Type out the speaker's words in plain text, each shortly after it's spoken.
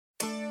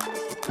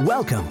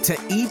Welcome to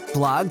Eat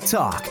Blog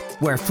Talk,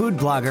 where food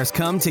bloggers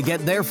come to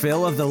get their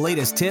fill of the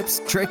latest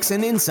tips, tricks,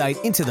 and insight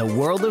into the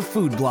world of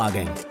food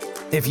blogging.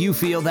 If you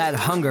feel that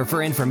hunger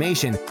for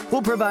information,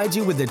 we'll provide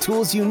you with the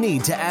tools you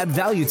need to add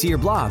value to your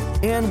blog,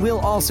 and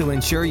we'll also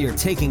ensure you're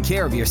taking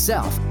care of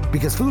yourself,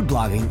 because food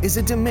blogging is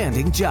a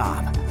demanding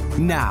job.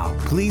 Now,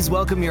 please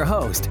welcome your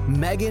host,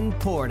 Megan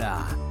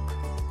Porta.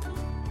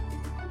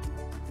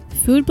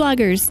 Food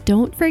bloggers,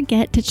 don't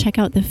forget to check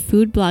out the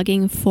food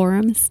blogging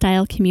forum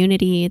style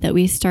community that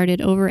we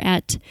started over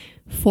at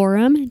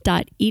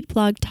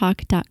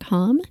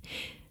forum.eatblogtalk.com.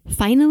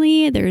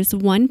 Finally, there's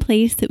one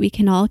place that we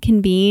can all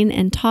convene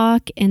and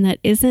talk and that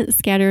isn't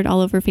scattered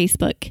all over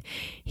Facebook.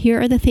 Here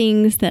are the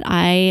things that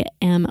I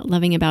am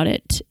loving about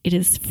it. It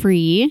is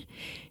free.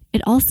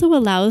 It also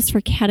allows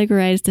for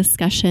categorized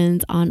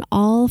discussions on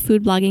all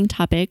food blogging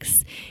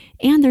topics.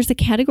 And there's a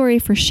category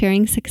for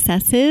sharing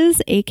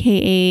successes,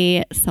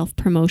 aka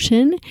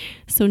self-promotion.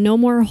 So no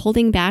more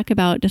holding back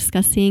about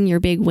discussing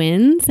your big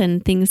wins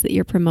and things that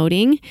you're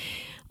promoting.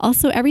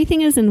 Also,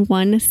 everything is in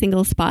one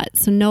single spot,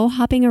 so no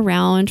hopping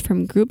around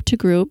from group to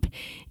group.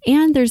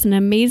 And there's an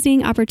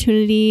amazing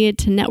opportunity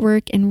to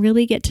network and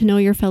really get to know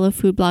your fellow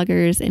food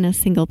bloggers in a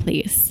single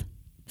place.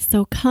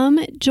 So come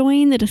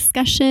join the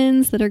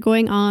discussions that are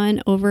going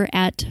on over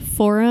at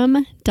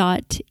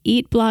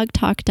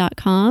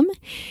forum.eatblogtalk.com.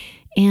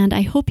 And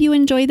I hope you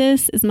enjoy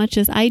this as much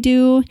as I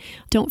do.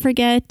 Don't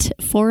forget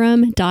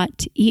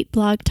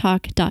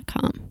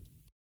forum.eatblogtalk.com.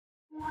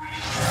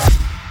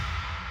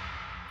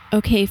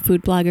 Okay,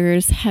 food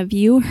bloggers, have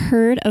you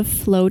heard of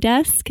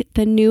Flowdesk,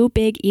 the new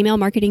big email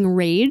marketing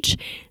rage?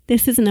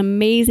 This is an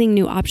amazing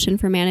new option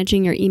for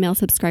managing your email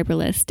subscriber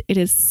list. It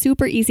is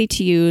super easy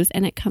to use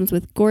and it comes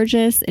with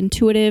gorgeous,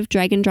 intuitive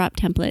drag and drop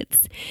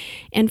templates.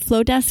 And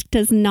Flowdesk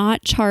does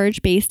not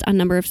charge based on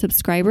number of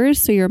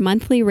subscribers, so your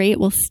monthly rate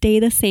will stay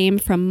the same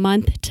from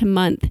month to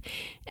month.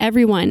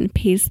 Everyone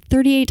pays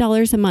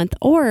 $38 a month,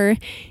 or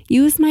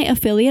use my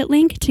affiliate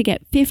link to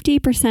get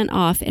 50%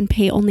 off and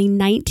pay only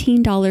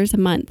 $19 a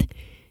month.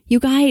 You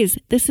guys,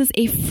 this is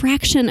a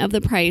fraction of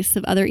the price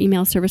of other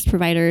email service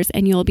providers,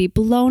 and you'll be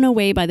blown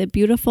away by the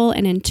beautiful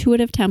and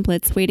intuitive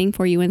templates waiting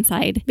for you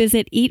inside.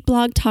 Visit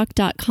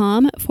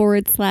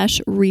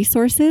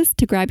eatblogtalk.com/resources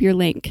to grab your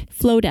link.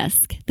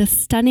 Flowdesk, the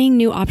stunning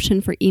new option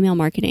for email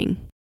marketing.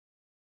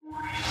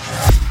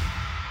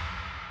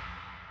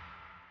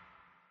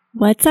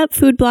 What's up,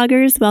 food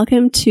bloggers?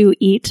 Welcome to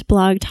Eat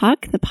Blog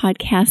Talk, the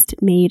podcast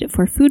made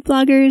for food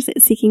bloggers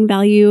seeking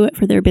value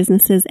for their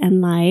businesses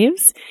and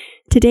lives.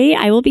 Today,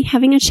 I will be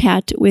having a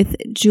chat with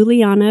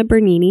Juliana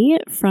Bernini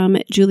from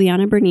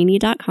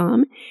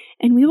julianabernini.com,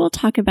 and we will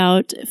talk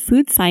about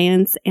food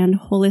science and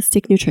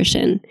holistic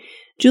nutrition.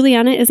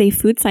 Juliana is a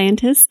food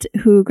scientist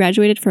who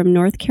graduated from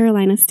North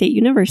Carolina State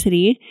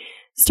University,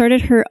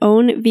 started her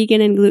own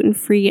vegan and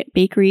gluten-free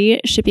bakery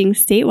shipping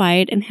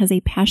statewide, and has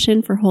a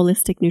passion for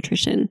holistic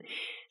nutrition.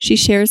 She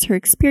shares her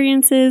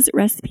experiences,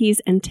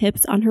 recipes, and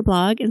tips on her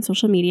blog and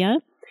social media.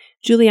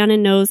 Juliana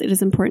knows it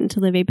is important to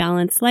live a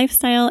balanced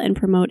lifestyle and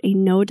promote a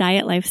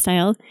no-diet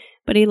lifestyle,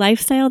 but a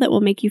lifestyle that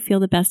will make you feel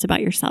the best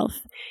about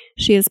yourself.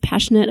 She is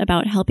passionate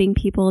about helping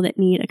people that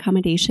need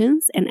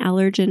accommodations and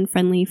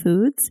allergen-friendly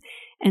foods,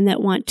 and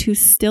that want to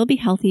still be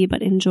healthy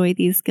but enjoy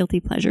these guilty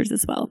pleasures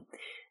as well.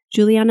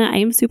 Juliana, I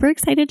am super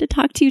excited to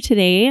talk to you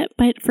today,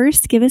 but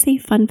first, give us a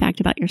fun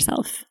fact about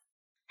yourself.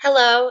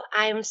 Hello,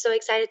 I'm so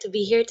excited to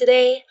be here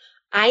today.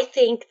 I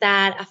think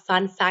that a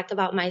fun fact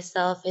about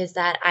myself is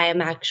that I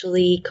am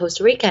actually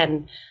Costa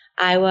Rican.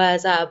 I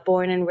was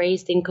born and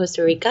raised in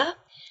Costa Rica,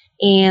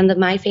 and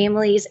my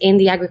family is in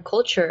the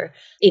agriculture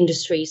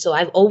industry. So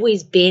I've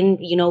always been,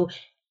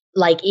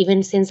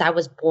 even since I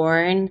was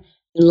born,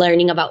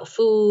 learning about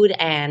food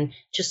and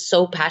just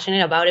so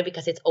passionate about it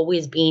because it's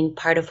always been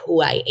part of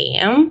who I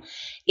am,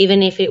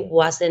 even if it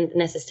wasn't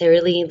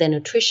necessarily the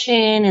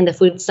nutrition and the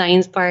food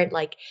science part,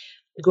 like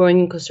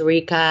growing in Costa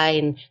Rica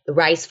and the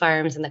rice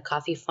farms and the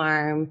coffee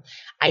farm.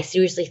 I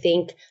seriously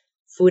think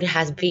food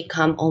has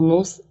become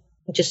almost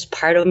just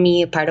part of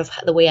me, part of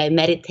the way I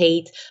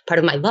meditate, part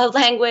of my love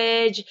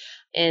language.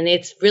 And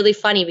it's really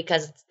funny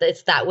because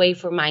it's that way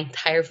for my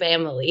entire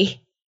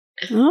family.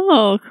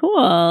 Oh,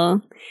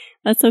 cool.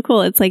 That's so cool.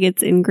 It's like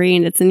it's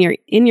ingrained. It's in your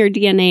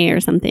DNA or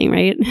something,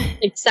 right?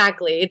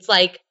 Exactly. It's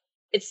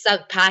a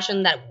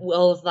passion that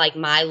all of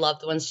my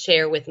loved ones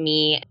share with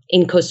me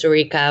in Costa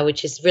Rica,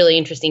 which is really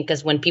interesting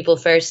because when people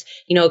first,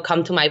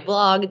 come to my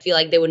blog, I feel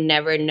like they would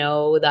never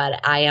know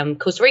that I am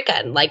Costa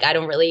Rican. I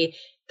don't really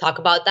talk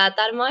about that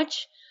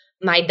much.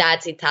 My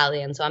dad's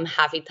Italian, so I'm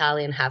half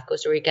Italian, half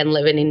Costa Rican,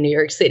 living in New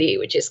York City,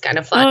 which is kind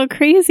of fun. Oh,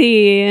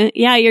 crazy.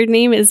 Yeah, your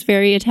name is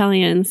very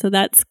Italian, so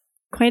that's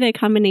quite a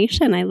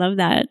combination. I love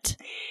that.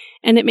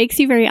 And it makes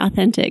you very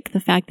authentic,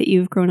 the fact that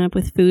you've grown up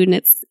with food and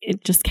it's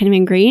just kind of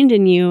ingrained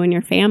in you and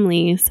your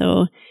family.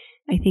 So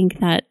I think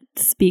that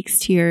speaks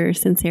to your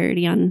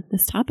sincerity on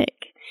this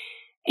topic.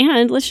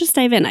 And let's just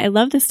dive in. I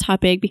love this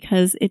topic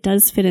because it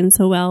does fit in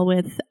so well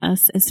with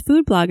us as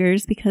food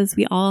bloggers because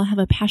we all have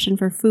a passion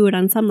for food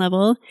on some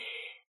level.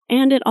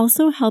 And it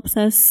also helps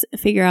us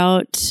figure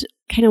out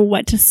kind of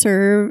what to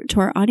serve to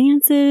our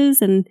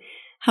audiences and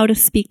how to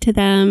speak to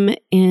them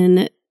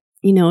in,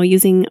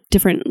 using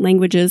different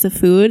languages of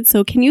food.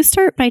 So can you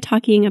start by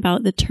talking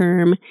about the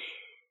term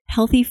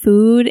healthy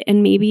food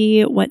and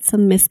maybe what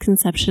some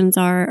misconceptions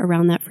are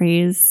around that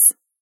phrase?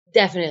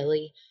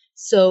 Definitely.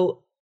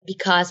 So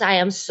because I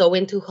am so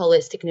into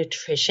holistic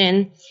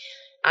nutrition,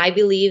 I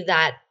believe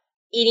that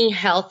eating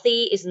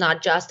healthy is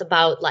not just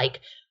about like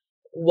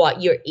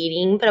what you're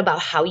eating, but about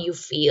how you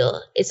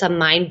feel. It's a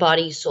mind,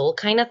 body, soul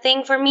kind of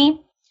thing for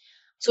me.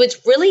 So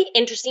it's really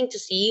interesting to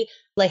see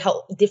like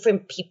how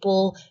different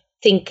people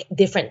think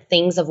different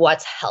things of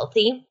what's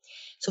healthy.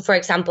 So for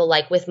example,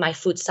 like with my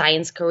food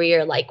science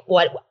career, like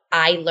what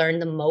I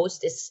learned the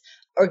most is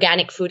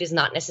organic food is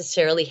not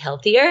necessarily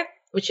healthier,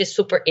 which is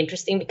super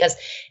interesting because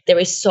there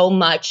is so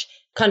much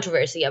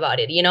controversy about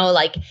it.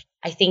 Like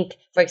I think,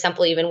 for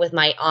example, even with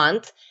my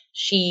aunt,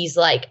 she's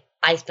like,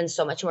 I spend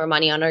so much more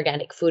money on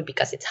organic food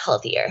because it's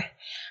healthier.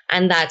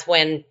 And that's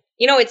when,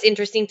 it's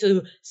interesting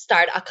to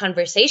start a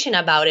conversation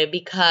about it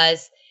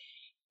because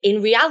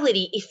in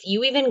reality, if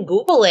you even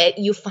Google it,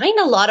 you find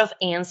a lot of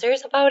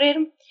answers about it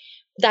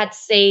that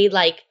say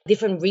like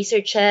different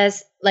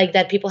researches like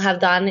that people have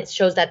done. It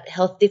shows that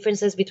health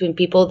differences between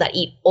people that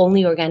eat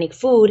only organic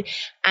food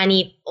and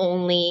eat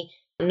only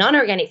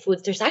non-organic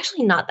foods, there's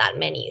actually not that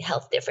many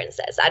health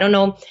differences. I don't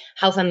know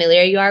how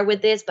familiar you are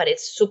with this, but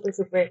it's super,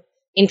 super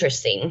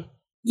interesting.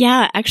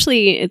 Yeah,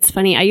 actually, it's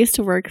funny. I used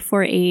to work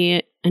for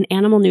an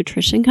animal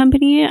nutrition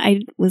company.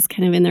 I was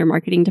kind of in their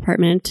marketing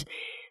department.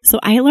 So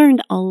I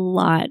learned a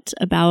lot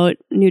about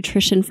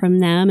nutrition from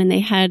them, and they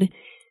had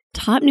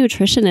top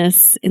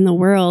nutritionists in the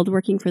world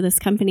working for this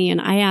company.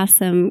 And I asked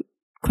them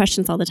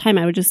questions all the time.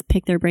 I would just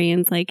pick their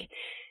brains like,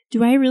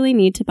 do I really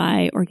need to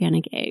buy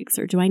organic eggs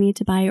or do I need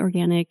to buy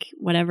organic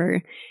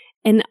whatever?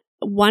 And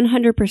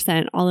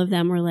 100% all of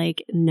them were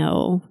like,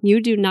 no,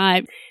 you do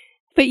not.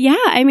 But yeah,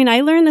 I mean,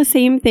 I learned the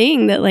same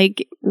thing that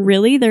like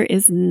really there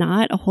is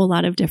not a whole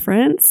lot of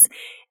difference.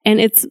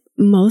 And it's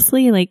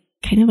mostly like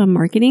kind of a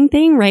marketing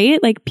thing,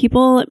 right? Like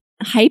people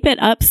hype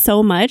it up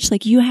so much.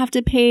 Like you have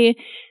to pay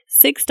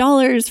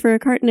 $6 for a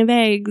carton of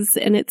eggs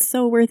and it's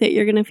so worth it.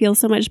 You're going to feel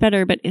so much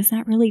better. But is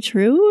that really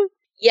true?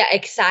 Yeah,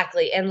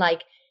 exactly. And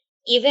like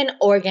even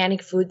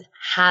organic food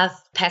have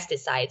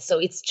pesticides. So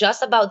it's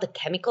just about the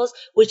chemicals,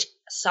 which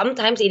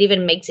sometimes it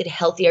even makes it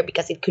healthier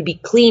because it could be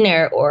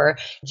cleaner, or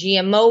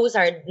GMOs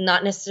are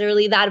not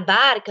necessarily that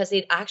bad because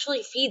it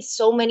actually feeds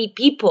so many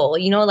people.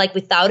 Like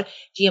without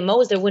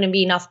GMOs, there wouldn't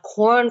be enough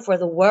corn for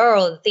the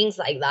world, things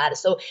like that.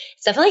 So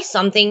it's definitely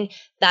something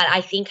that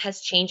I think has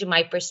changed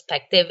my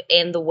perspective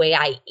in the way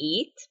I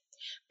eat,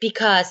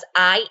 because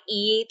I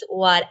eat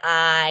what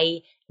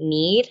I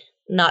need,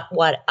 not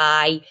what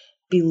I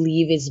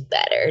believe is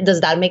better.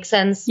 Does that make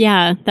sense?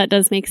 Yeah, that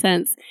does make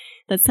sense.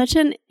 That's such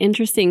an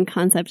interesting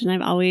concept. And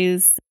I've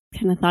always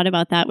kind of thought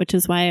about that, which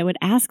is why I would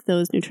ask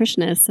those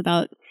nutritionists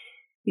about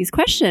these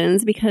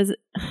questions, because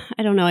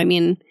I don't know. I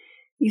mean,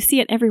 you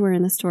see it everywhere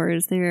in the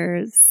stores.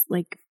 There's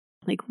like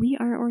we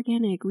are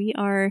organic. We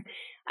are,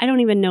 I don't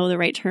even know the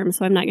right term,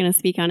 so I'm not going to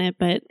speak on it,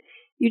 but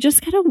you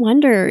just kind of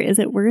wonder, is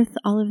it worth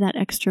all of that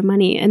extra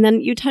money? And then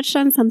you touched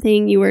on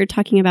something, you were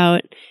talking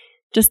about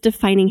just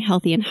defining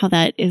healthy and how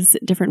that is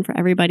different for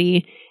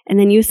everybody. And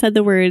then you said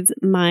the words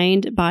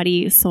mind,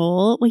 body,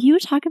 soul. Will you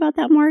talk about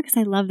that more? Because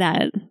I love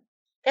that.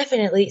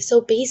 Definitely.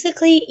 So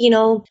basically,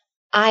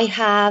 I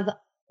have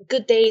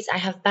good days, I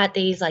have bad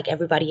days like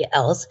everybody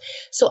else.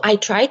 So I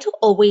try to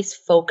always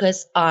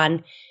focus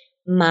on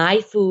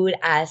my food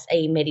as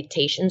a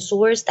meditation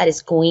source that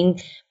is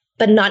going,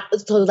 but not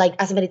so like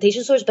as a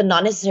meditation source, but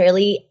not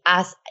necessarily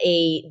as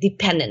a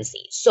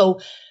dependency. So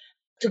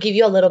to give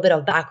you a little bit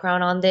of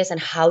background on this and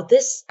how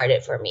this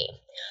started for me.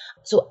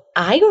 So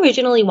I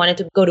originally wanted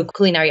to go to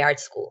culinary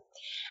arts school.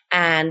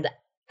 And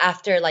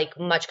after like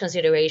much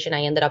consideration,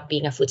 I ended up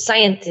being a food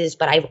scientist,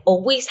 but I've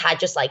always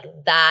had just like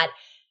that,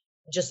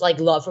 just like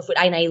love for food.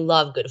 And I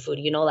love good food,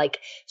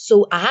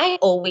 so I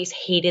always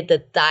hated the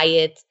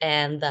diet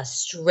and the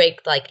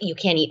strict, like you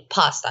can't eat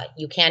pasta,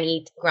 you can't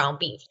eat ground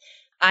beef.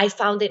 I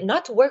found it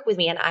not to work with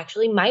me. And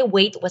actually my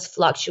weight was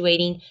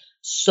fluctuating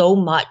so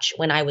much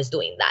when I was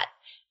doing that,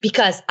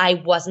 because I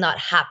was not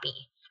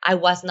happy. I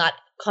was not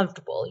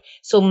comfortable.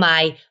 So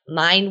my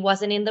mind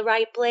wasn't in the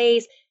right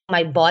place.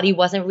 My body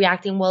wasn't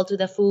reacting well to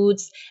the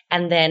foods.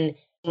 And then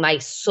my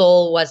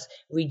soul was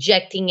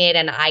rejecting it.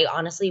 And I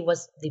honestly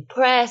was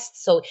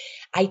depressed. So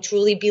I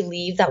truly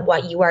believe that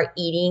what you are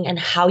eating and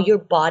how your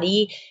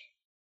body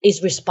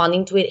is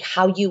responding to it,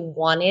 how you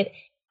want it,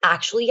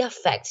 actually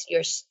affects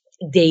your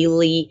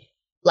daily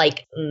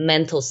like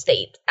mental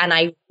state. And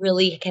I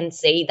really can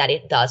say that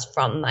it does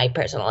from my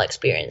personal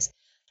experience.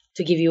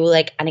 To give you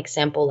like an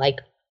example, like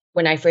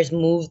when I first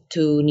moved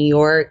to New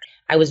York,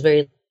 I was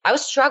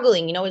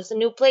struggling, it's a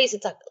new place.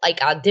 It's like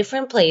a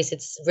different place.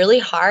 It's really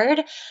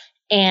hard.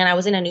 And I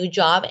was in a new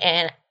job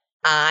and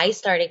I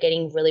started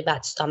getting really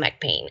bad stomach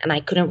pain and I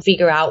couldn't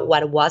figure out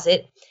what was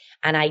it.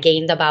 And I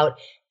gained about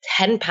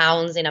 10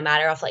 pounds in a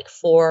matter of like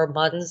 4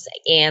 months.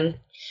 And,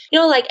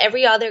 like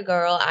every other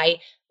girl, I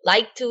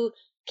like to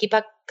keep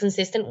a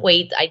consistent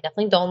weight. I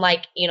definitely don't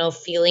like,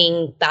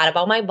 feeling bad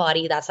about my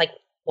body. That's like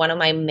one of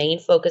my main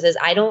focuses.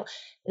 I don't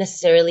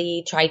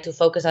necessarily try to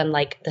focus on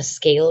like the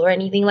scale or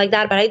anything like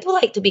that, but I do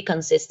like to be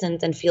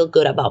consistent and feel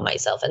good about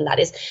myself. And that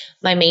is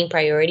my main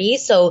priority.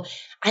 So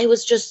I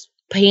was just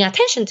paying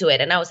attention to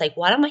it. And I was like,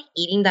 what am I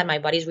eating that my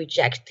body's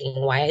rejecting?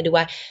 Why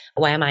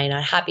am I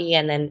not happy?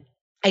 And then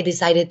I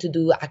decided to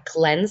do a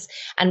cleanse.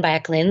 And by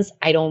a cleanse,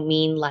 I don't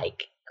mean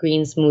like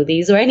green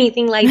smoothies or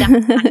anything like that.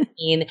 I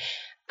mean,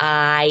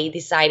 I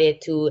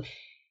decided to,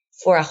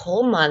 for a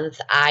whole month,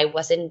 I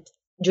wasn't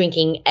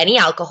drinking any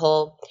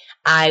alcohol.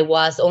 I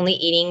was only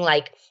eating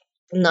like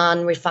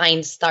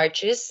non-refined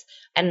starches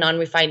and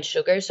non-refined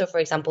sugar. So for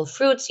example,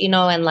 fruits,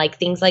 and like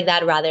things like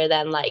that, rather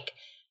than like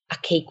a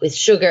cake with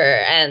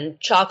sugar and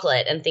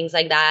chocolate and things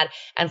like that.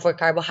 And for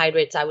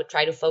carbohydrates, I would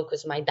try to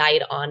focus my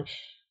diet on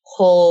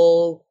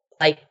whole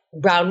like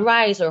brown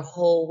rice or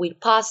whole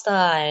wheat pasta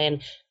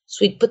and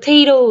sweet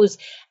potatoes.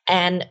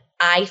 And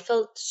I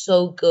felt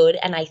so good.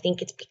 And I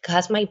think it's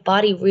because my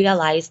body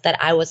realized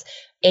that I was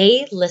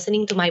A,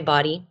 listening to my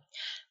body,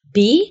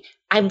 B,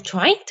 I'm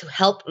trying to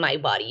help my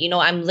body.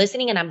 I'm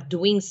listening and I'm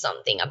doing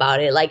something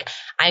about it. Like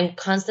I'm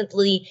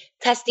constantly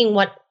testing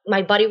what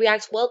my body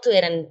reacts well to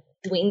it. And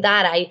doing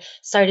that, I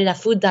started a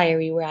food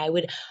diary where I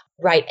would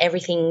write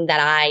everything that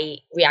I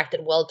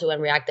reacted well to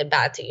and reacted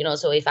bad to.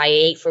 So if I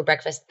ate for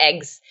breakfast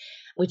eggs,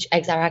 which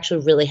eggs are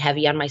actually really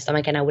heavy on my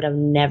stomach, and I would have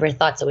never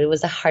thought so. It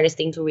was the hardest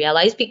thing to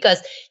realize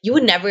because you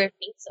would never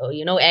think so.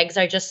 Eggs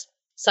are just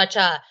such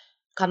a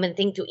common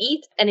thing to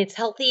eat and it's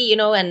healthy,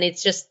 and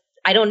it's just,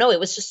 I don't know, it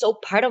was just so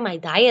part of my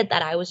diet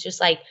that I was just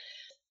like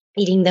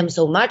eating them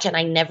so much, and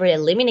I never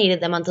eliminated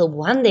them until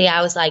one day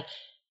I was like,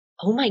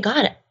 oh my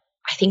God,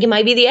 I think it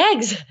might be the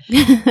eggs.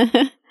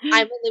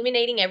 I'm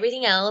eliminating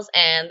everything else.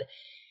 And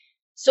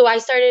so I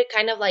started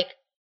kind of like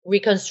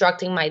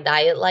reconstructing my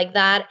diet like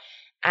that.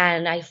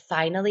 And I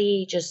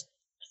finally just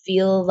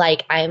feel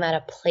like I'm at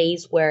a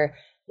place where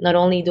not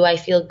only do I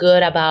feel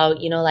good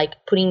about, like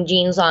putting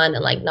jeans on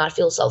and like not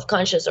feel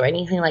self-conscious or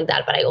anything like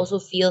that, but I also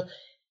feel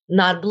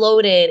not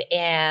bloated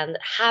and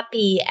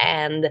happy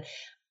and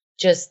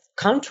just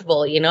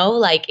comfortable,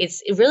 like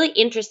it's really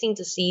interesting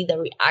to see the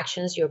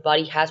reactions your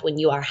body has when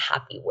you are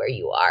happy where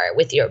you are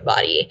with your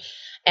body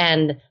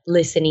and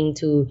listening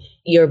to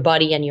your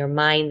body and your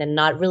mind and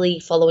not really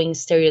following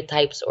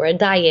stereotypes or a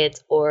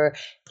diet or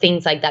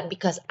things like that,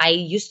 because I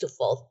used to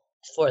fall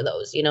for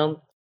those,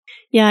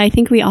 Yeah, I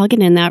think we all get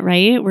in that,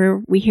 right?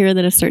 Where we hear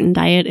that a certain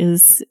diet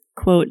is,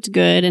 quote,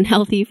 good and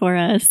healthy for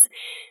us.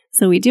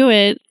 So we do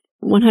it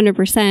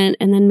 100%,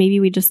 and then maybe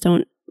we just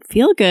don't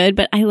feel good.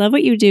 But I love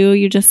what you do.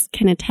 You just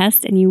kind of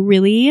test and you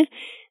really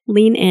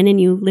lean in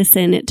and you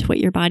listen to what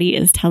your body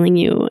is telling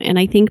you. And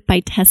I think by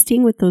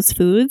testing with those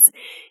foods,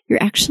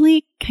 you're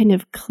actually kind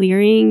of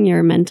clearing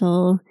your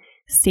mental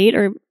state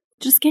or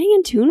just getting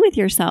in tune with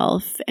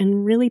yourself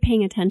and really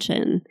paying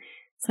attention.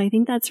 So I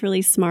think that's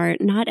really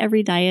smart. Not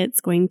every diet's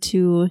going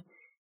to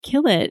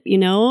kill it,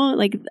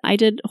 Like I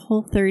did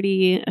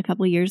Whole30 a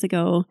couple of years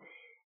ago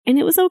and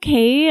it was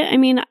okay. I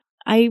mean,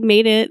 I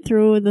made it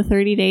through the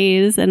 30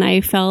 days and I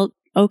felt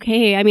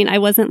okay. I mean, I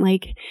wasn't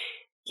like,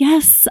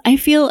 yes, I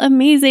feel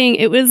amazing.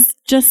 It was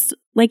just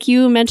like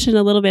you mentioned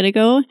a little bit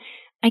ago,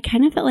 I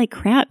kind of felt like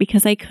crap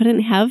because I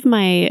couldn't have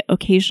my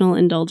occasional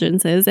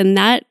indulgences, and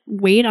that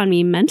weighed on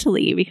me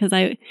mentally because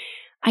I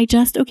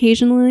just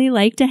occasionally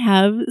like to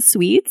have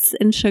sweets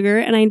and sugar,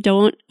 and I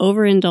don't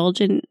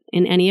overindulge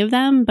in any of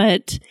them.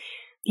 But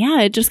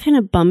yeah, it just kind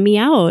of bummed me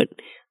out.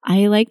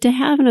 I like to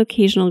have an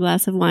occasional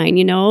glass of wine,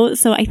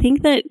 So I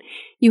think that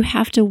you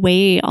have to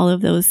weigh all of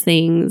those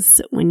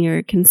things when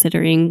you're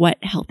considering what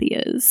healthy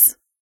is.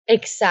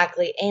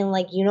 Exactly. And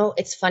like,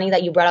 it's funny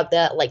that you brought up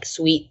the like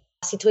sweet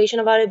situation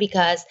about it,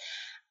 because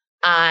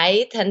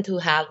I tend to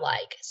have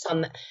like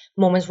some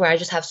moments where I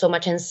just have so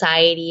much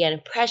anxiety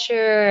and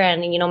pressure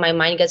and, my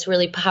mind gets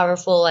really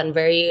powerful and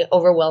very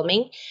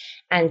overwhelming.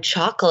 And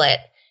chocolate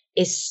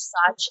is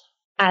such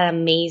an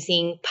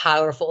amazing,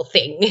 powerful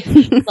thing.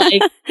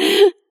 Like,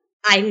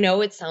 I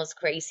know it sounds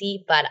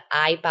crazy, but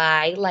I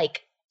buy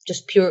like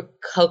just pure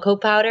cocoa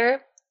powder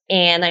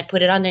and I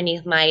put it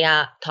underneath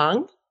my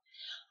tongue.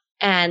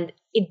 And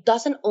it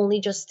doesn't only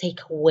just take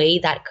away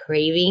that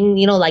craving,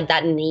 like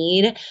that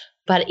need,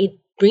 but it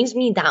brings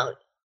me down.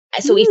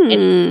 So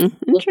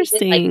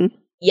interesting. Like,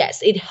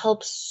 yes, it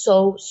helps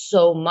so,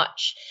 so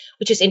much,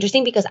 which is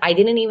interesting because I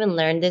didn't even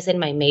learn this in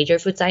my major,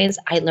 food science.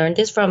 I learned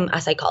this from a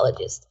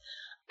psychologist.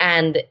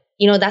 And,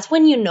 that's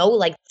when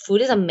like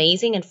food is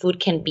amazing and food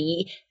can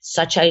be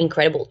such an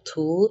incredible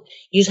tool.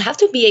 You just have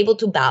to be able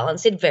to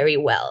balance it very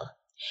well.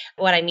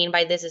 What I mean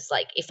by this is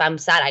like, if I'm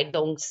sad, I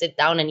don't sit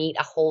down and eat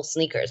a whole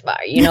Snickers bar,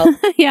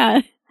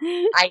 Yeah.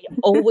 I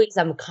always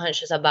am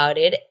conscious about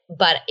it,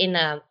 but in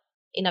a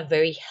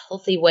very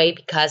healthy way,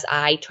 because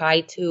I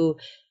try to,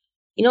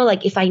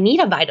 like if I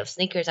need a bite of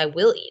Snickers, I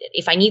will eat it.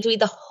 If I need to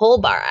eat the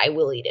whole bar, I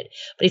will eat it.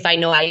 But if I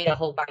know I ate a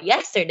whole bar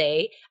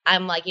yesterday,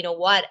 I'm like, you know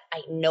what?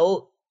 I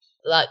know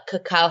that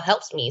cacao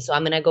helps me, so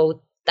I'm going to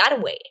go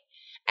that way.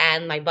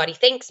 And my body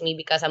thanks me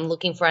because I'm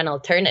looking for an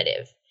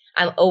alternative.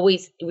 I'm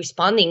always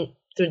responding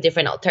through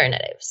different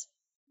alternatives.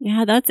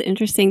 Yeah, that's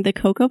interesting. The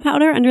cocoa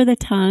powder under the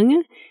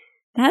tongue,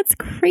 that's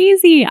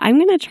crazy. I'm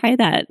going to try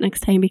that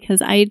next time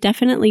because I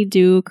definitely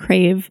do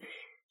crave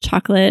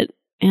chocolate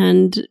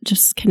and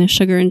just kind of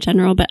sugar in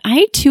general. But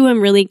I too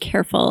am really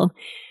careful.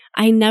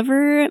 I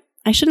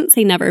shouldn't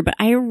say never, but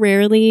I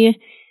rarely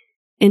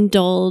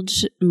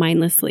indulge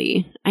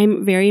mindlessly.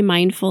 I'm very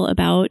mindful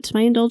about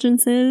my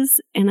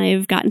indulgences, and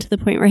I've gotten to the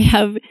point where I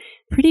have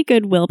pretty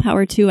good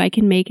willpower too. I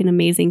can make an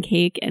amazing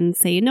cake and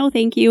say no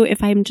thank you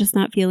if I'm just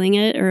not feeling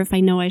it or if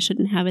I know I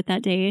shouldn't have it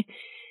that day.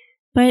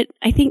 But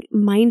I think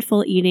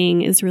mindful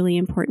eating is really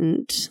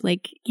important.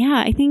 Like,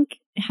 yeah, I think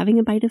having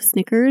a bite of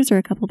Snickers or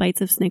a couple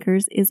bites of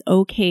Snickers is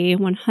okay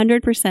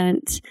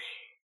 100%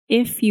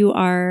 if you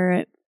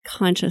are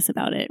conscious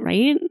about it,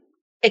 right?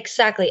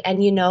 Exactly.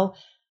 And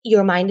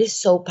your mind is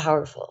so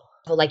powerful.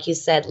 Like you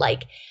said,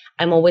 like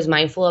I'm always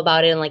mindful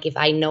about it. And like if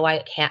I know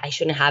I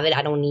shouldn't have it,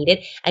 I don't need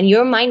it. And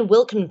your mind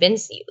will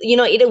convince you.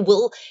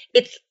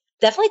 It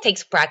definitely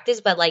takes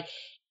practice, but like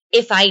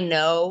if I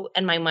know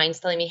and my mind's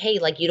telling me, hey,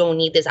 like you don't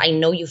need this, I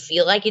know you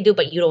feel like you do,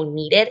 but you don't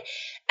need it.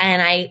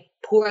 And I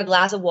pour a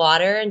glass of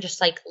water and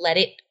just like let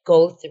it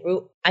go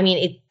through. I mean,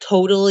 it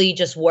totally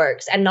just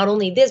works. And not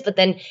only this, but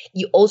then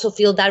you also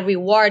feel that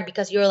reward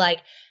because you're like,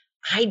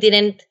 I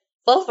didn't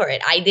fall for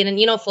it. I didn't,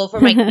 fall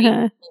for my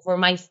grief, for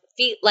my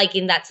feet, like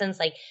in that sense,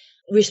 like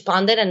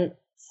responded and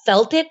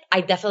felt it.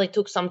 I definitely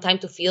took some time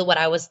to feel what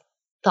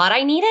thought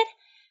I needed,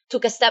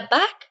 took a step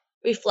back,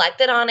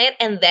 reflected on it,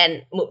 and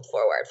then moved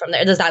forward from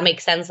there. Does that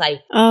make sense?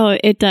 Oh,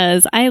 it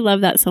does. I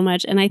love that so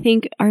much. And I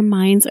think our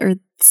minds are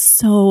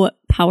so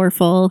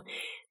powerful,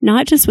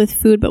 not just with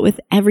food, but with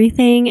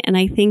everything. And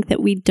I think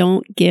that we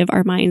don't give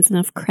our minds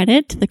enough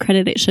credit, the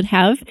credit it should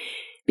have,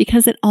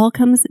 because it all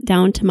comes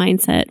down to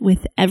mindset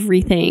with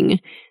everything.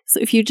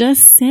 So if you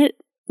just sit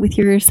with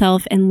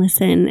yourself and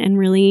listen and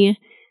really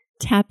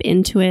tap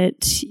into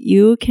it,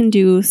 you can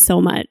do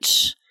so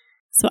much.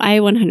 So I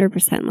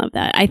 100% love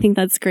that. I think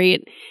that's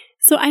great.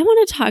 So I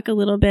want to talk a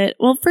little bit.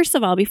 Well, first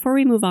of all, before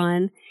we move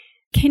on,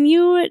 can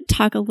you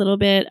talk a little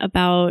bit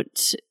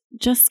about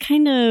just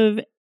kind of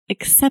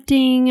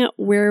accepting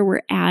where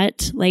we're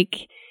at?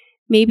 Like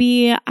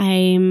maybe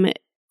I'm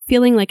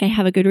feeling like I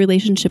have a good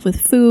relationship with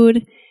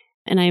food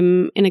and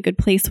I'm in a good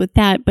place with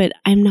that, but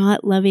I'm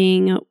not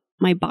loving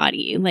my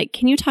body. Like,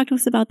 can you talk to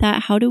us about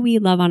that? How do we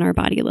love on our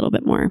body a little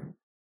bit more?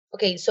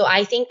 Okay, so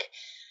I think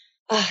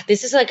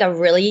this is like a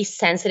really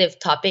sensitive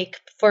topic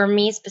for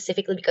me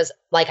specifically because,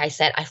 like I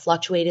said, I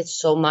fluctuated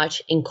so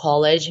much in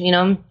college,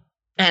 and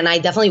I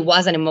definitely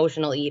was an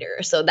emotional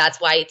eater. So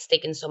that's why it's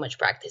taken so much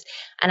practice.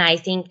 And I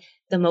think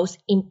the most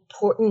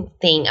important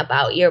thing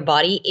about your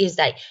body is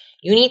that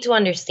you need to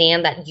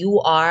understand that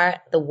you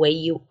are the way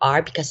you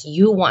are because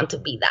you want to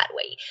be that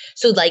way.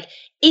 So like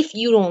if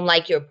you don't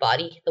like your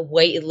body the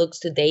way it looks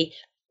today,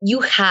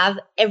 you have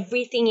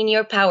everything in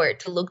your power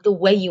to look the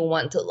way you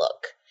want to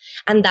look.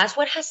 And that's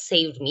what has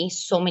saved me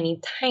so many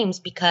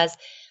times because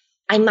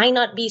I might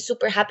not be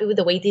super happy with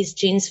the way these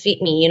jeans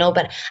fit me,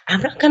 but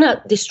I'm not going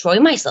to destroy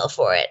myself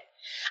for it.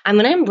 I'm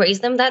going to embrace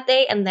them that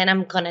day and then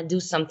I'm going to do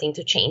something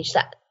to change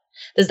that.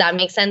 Does that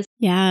make sense?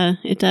 Yeah,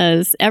 it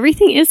does.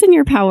 Everything is in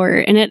your power.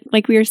 And it,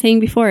 like we were saying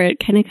before, it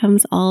kind of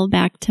comes all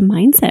back to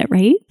mindset,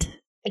 right?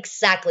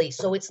 Exactly.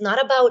 So it's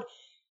not about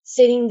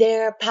sitting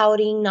there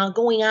pouting, not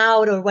going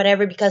out or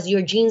whatever because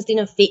your jeans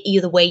didn't fit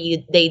you the way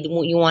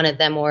you wanted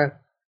them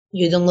or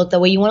you don't look the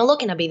way you want to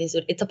look in a bathing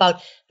suit. It's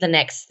about the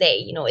next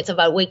day. It's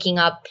about waking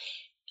up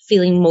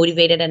feeling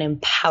motivated and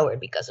empowered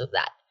because of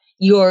that.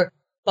 Your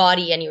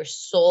body and your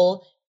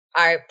soul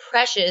are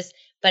precious,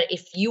 but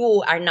if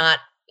you are not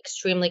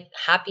extremely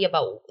happy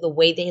about the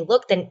way they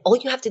look, then all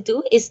you have to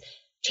do is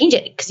change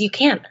it because you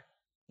can,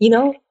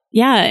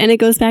 Yeah. And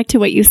it goes back to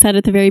what you said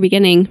at the very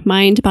beginning.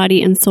 Mind,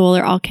 body, and soul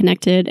are all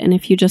connected. And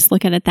if you just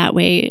look at it that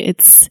way,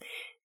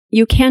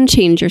 you can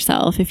change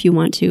yourself if you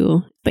want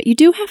to, but you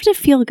do have to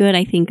feel good,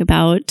 I think,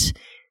 about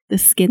the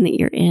skin that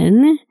you're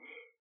in.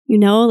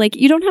 Like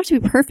you don't have to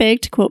be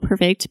perfect, quote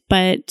perfect,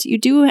 but you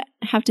do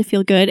have to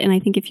feel good. And I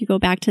think if you go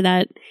back to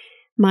that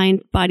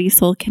mind, body,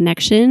 soul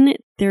connection,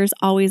 there's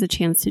always a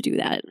chance to do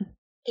that.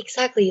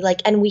 Exactly.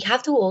 And we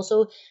have to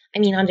also,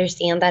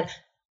 understand that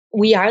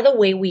we are the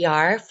way we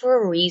are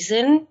for a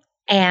reason.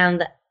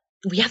 And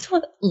we have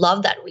to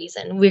love that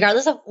reason,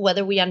 regardless of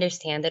whether we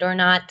understand it or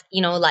not.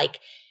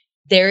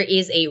 There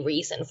is a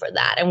reason for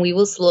that. And we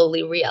will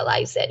slowly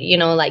realize it,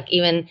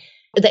 even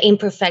the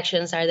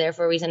imperfections are there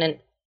for a reason. And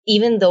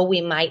even though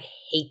we might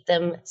hate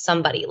them,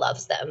 somebody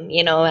loves them,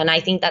 and I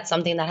think that's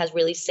something that has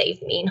really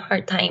saved me in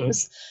hard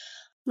times.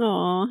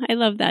 Oh, I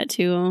love that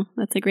too.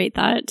 That's a great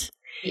thought.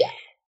 Yeah.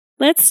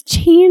 Let's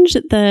change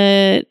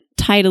the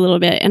tide a little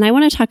bit. And I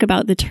want to talk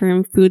about the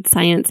term food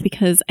science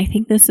because I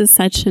think this is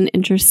such an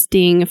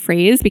interesting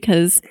phrase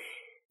because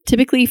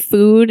typically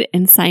food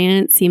and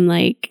science seem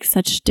like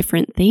such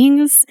different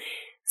things.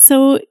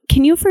 So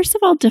can you first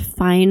of all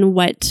define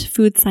what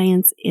food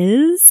science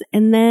is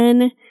and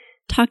then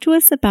talk to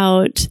us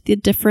about the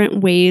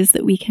different ways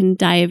that we can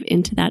dive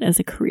into that as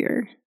a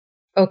career?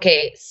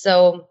 Okay,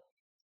 so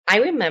I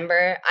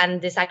remember,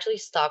 and this actually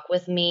stuck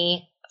with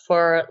me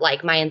for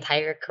like my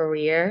entire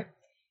career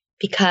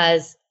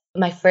because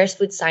my first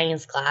food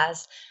science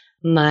class,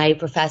 my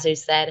professor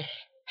said,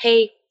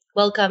 "Hey,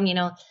 welcome.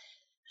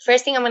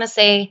 First thing I'm going to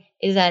say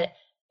is that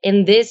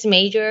in this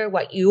major,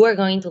 what you are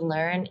going to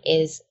learn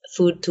is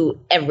food to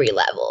every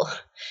level.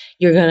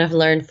 You're going to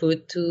learn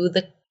food to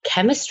the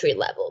chemistry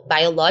level,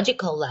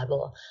 biological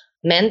level,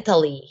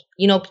 mentally,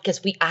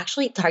 because we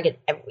actually target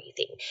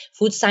everything.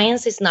 Food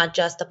science is not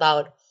just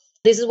about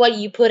this is what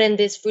you put in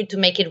this food to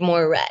make it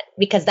more red,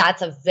 because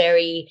that's a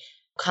very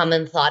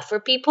common thought for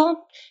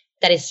people.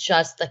 That is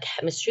just the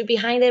chemistry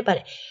behind it.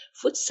 But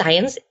food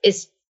science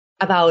is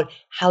about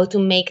how to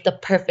make the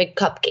perfect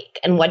cupcake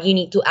and what you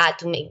need to add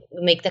to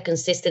make the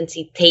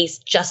consistency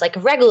taste just like a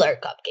regular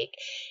cupcake.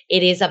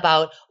 It is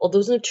about all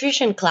those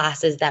nutrition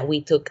classes that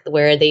we took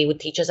where they would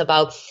teach us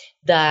about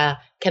the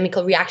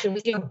chemical reaction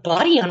with your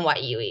body on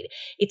what you eat.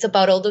 It's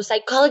about all those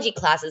psychology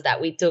classes that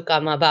we took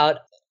about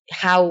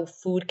how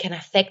food can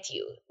affect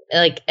you,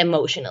 like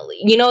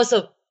emotionally,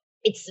 so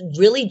it's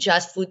really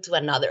just food to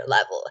another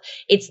level.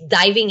 It's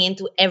diving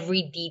into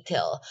every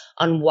detail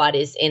on what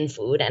is in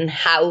food and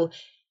how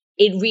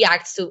it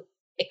reacts to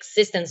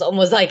existence.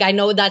 Almost like, I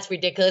know that's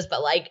ridiculous,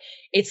 but like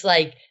it's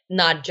like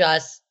not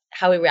just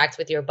how it reacts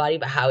with your body,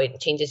 but how it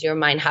changes your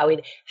mind,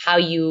 how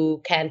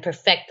you can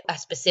perfect a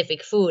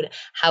specific food,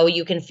 how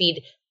you can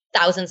feed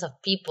thousands of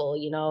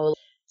people.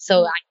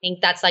 So I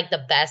think that's like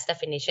the best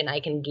definition I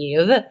can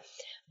give,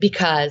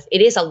 because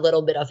it is a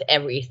little bit of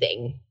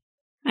everything.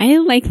 I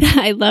like that.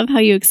 I love how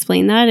you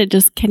explain that. It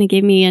just kind of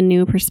gave me a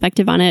new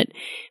perspective on it.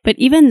 But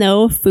even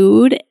though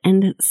food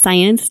and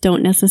science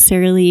don't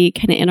necessarily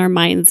kind of in our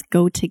minds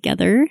go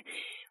together,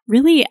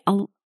 really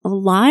a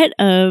lot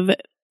of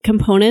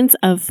components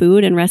of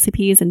food and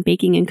recipes and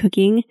baking and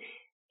cooking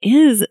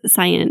is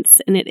science,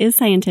 and it is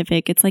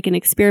scientific. It's like an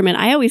experiment.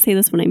 I always say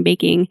this when I'm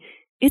baking.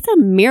 It's a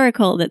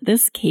miracle that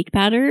this cake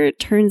batter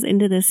turns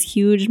into this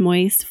huge,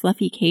 moist,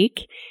 fluffy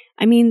cake.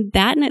 I mean,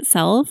 that in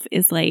itself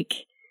is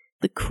like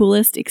the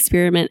coolest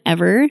experiment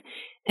ever.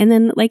 And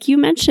then, like you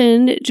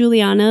mentioned,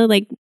 Juliana,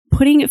 like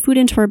putting food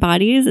into our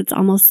bodies, it's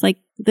almost like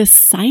the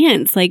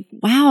science. Like,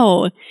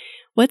 wow,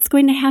 what's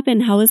going to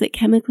happen? How is it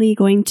chemically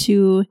going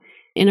to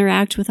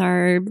interact with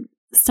our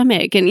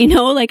stomach? And,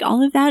 like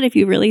all of that, if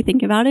you really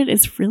think about it,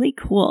 is really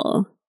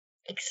cool.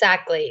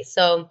 Exactly.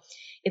 So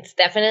it's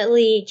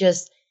definitely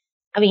just,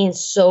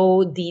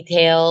 so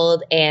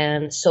detailed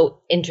and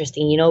so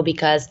interesting,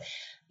 because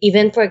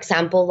even, for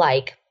example,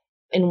 like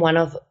in one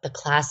of the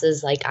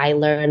classes, like I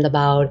learned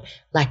about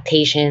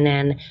lactation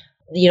and,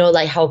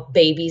 like how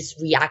babies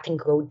react and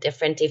grow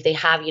different if they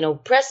have,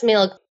 breast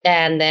milk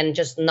and then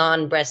just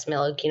non-breast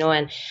milk,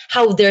 and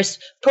how there's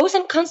pros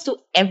and cons to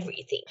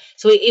everything.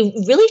 So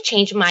it really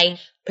changed my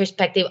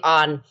perspective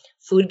on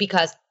food,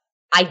 because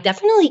I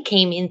definitely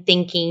came in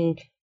thinking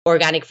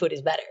organic food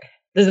is better.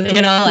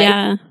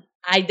 Yeah.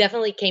 I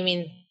definitely came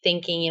in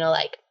thinking,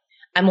 like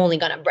I'm only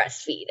going to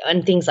breastfeed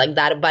and things like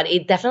that. But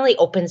it definitely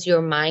opens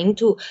your mind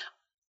to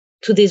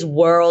this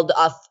world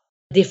of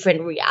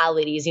different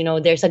realities.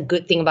 There's a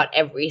good thing about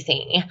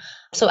everything.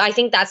 So I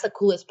think that's the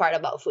coolest part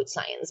about food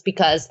science,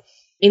 because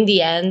in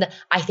the end,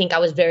 I think I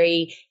was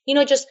very,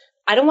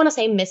 I don't want to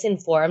say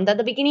misinformed at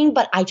the beginning,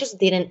 but I just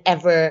didn't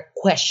ever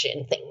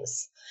question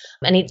things.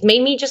 And it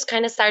made me just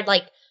kind of start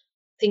like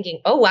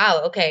thinking, oh,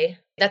 wow, okay,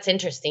 that's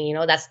interesting.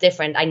 That's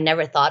different. I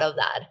never thought of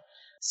that.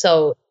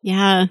 So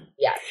yeah,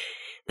 yeah,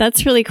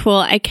 that's really cool.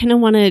 I kind of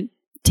want to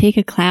take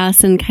a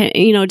class and kind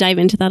of, dive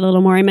into that a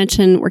little more. I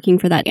mentioned working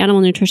for that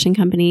animal nutrition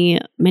company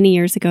many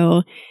years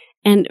ago.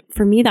 And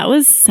for me, that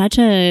was such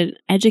an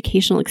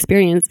educational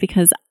experience,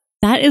 because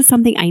that is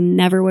something I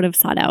never would have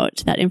sought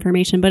out, that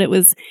information, but it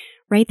was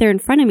right there in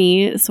front of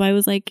me. So I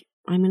was like,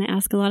 I'm going to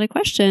ask a lot of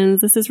questions.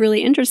 This is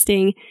really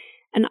interesting.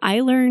 And I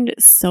learned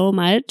so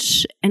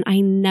much, and I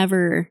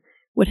never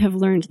would have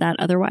learned that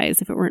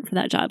otherwise if it weren't for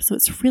that job. So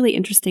it's really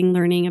interesting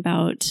learning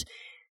about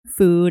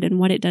food and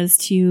what it does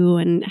to you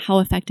and how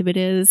effective it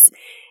is.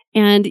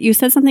 And you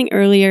said something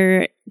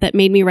earlier that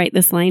made me write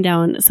this line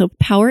down. So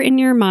power in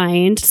your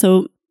mind,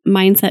 so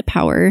mindset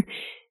power,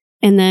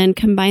 and then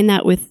combine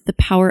that with the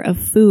power of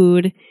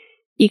food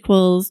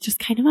equals just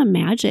kind of a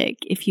magic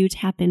if you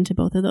tap into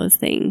both of those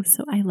things.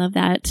 So I love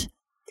that.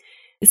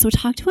 So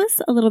talk to us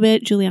a little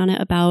bit, Juliana,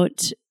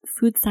 about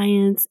food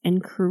science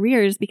and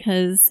careers,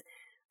 because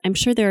I'm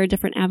sure there are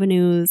different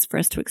avenues for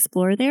us to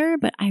explore there,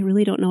 but I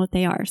really don't know what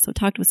they are. So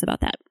talk to us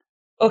about that.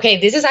 Okay,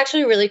 this is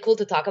actually really cool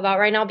to talk about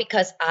right now,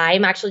 because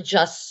I'm actually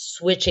just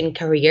switching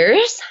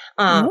careers.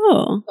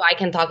 So I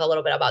can talk a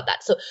little bit about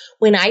that. So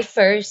when I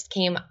first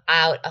came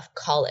out of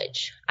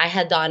college, I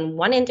had done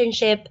one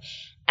internship,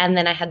 and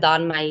then I had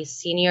done my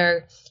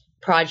senior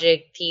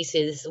project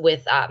thesis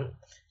with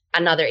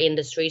another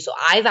industry. So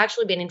I've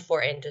actually been in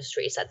 4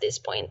 industries at this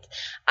point.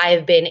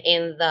 I've been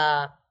in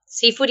the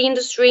seafood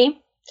industry.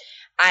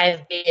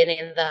 I've been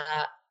in the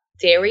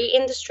dairy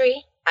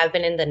industry. I've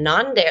been in the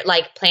non-dairy,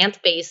 like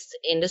plant-based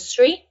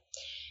industry.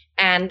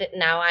 And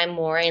now I'm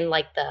more in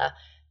like the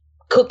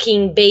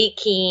cooking,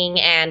 baking,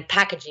 and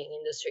packaging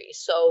industries.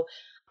 So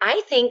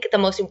I think the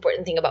most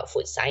important thing about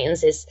food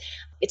science is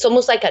it's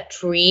almost like a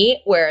tree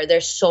where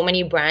there's so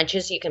many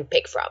branches you can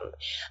pick from.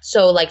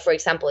 So like, for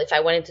example, if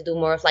I wanted to do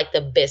more of like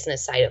the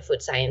business side of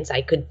food science,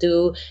 I could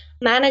do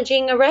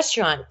managing a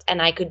restaurant,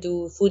 and I could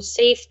do food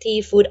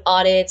safety, food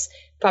audits,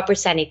 proper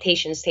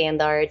sanitation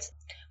standards,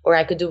 or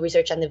I could do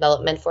research and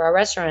development for a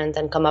restaurant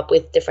and come up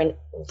with different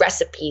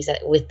recipes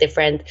with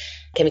different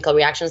chemical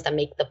reactions that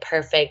make the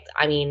perfect,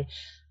 I mean,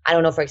 I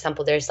don't know, for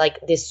example, there's like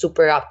this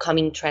super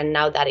upcoming trend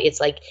now that it's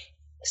like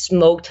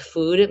smoked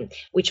food,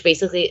 which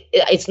basically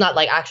it's not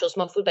like actual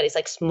smoked food, but it's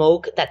like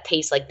smoke that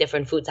tastes like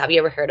different foods. Have you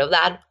ever heard of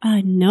that?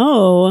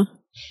 No.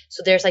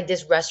 So there's like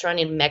this restaurant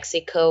in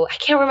Mexico. I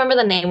can't remember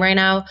the name right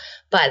now,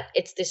 but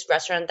it's this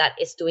restaurant that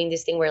is doing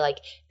this thing where like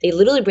they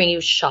literally bring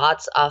you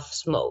shots of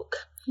smoke.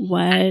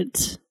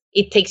 What?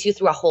 It takes you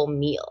through a whole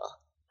meal.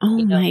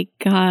 Oh my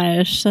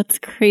gosh, that's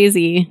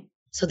crazy.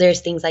 So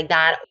there's things like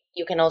that.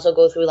 You can also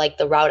go through like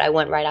the route I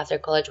went right after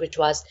college, which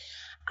was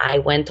I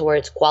went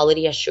towards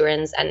quality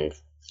assurance and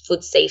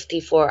food safety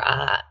for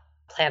a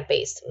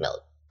plant-based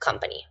milk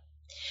company.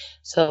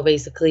 So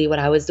basically what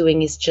I was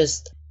doing is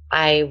just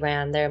I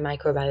ran their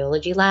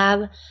microbiology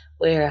lab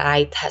where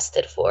I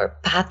tested for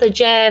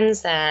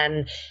pathogens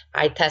and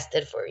I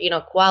tested for,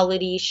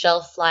 quality,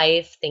 shelf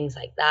life, things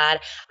like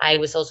that. I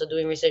was also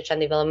doing research and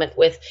development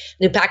with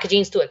new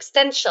packagings to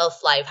extend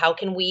shelf life. How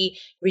can we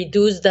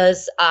reduce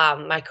this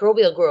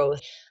microbial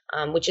growth,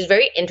 which is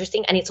very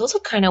interesting. And it's also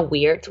kind of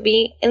weird to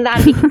be in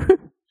that because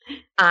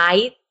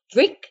I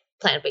drink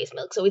plant-based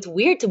milk. So it's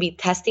weird to be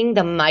testing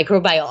the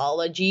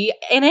microbiology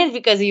in it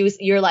because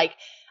you're like,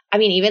 I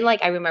mean, even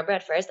like I remember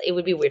at first it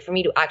would be weird for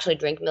me to actually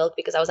drink milk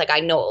because I was like, I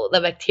know the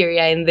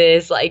bacteria in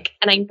this, like,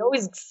 and I know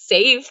it's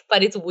safe,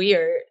 but it's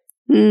weird.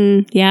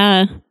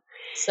 Yeah.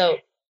 So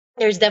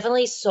there's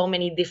definitely so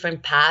many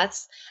different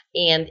paths.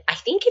 And I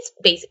think it's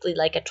basically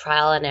like a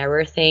trial and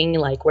error thing,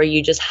 like where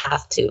you just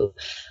have to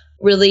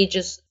really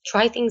just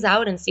try things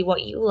out and see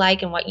what you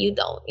like and what you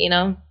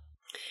don't,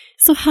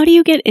 So how do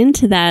you get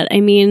into that? I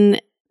mean,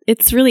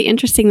 it's really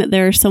interesting that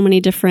there are so many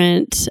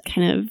different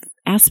kind of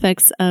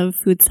aspects of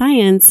food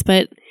science,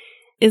 but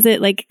is it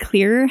like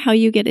clear how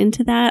you get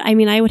into that? I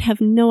mean, I would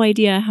have no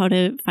idea how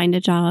to find a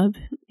job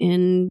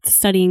in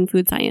studying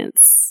food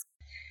science.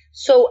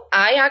 So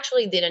I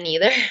actually didn't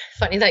either.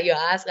 Funny that you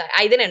asked.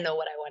 I didn't know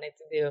what I wanted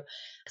to do.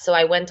 So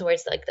I went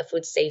towards like the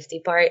food safety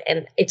part.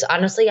 And it's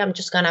honestly, I'm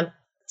just going to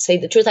say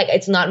the truth. Like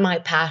it's not my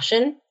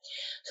passion.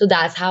 So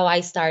that's how I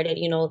started,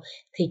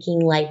 taking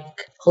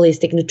like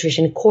holistic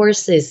nutrition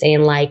courses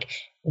and like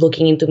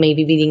looking into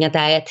maybe being a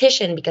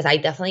dietitian, because I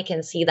definitely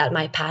can see that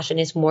my passion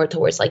is more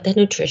towards like the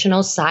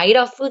nutritional side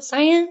of food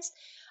science.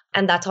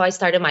 And that's how I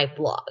started my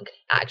blog,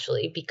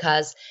 actually,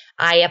 because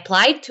I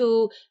applied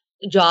to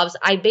jobs.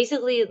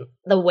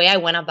 The way I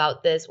went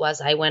about this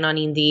was I went on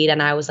Indeed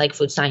and I was like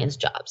food science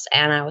jobs.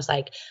 And I was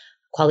like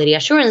quality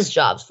assurance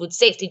jobs, food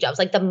safety jobs,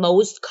 like the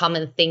most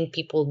common thing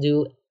people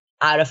do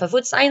out of a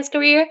food science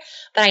career.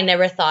 But I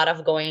never thought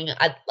of going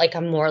at like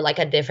a more like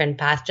a different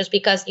path, just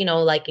because,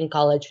 like in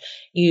college,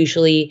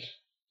 usually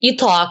you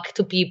talk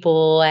to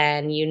people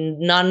and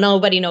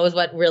nobody knows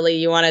what really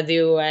you want to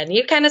do. And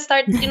you kind of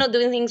start,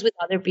 doing things with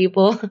other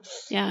people.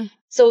 Yeah.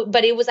 So,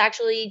 but it was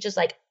actually just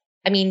like,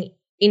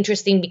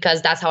 interesting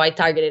because that's how I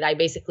targeted. I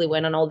basically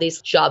went on all these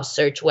job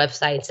search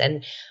websites,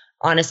 and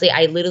honestly,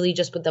 I literally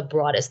just put the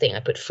broadest thing. I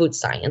put food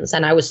science,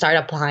 and I would start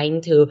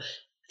applying to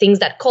things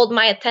that called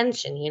my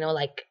attention,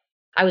 like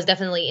I was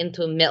definitely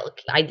into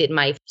milk. I did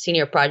my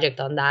senior project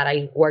on that.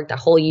 I worked a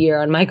whole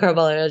year on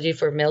microbiology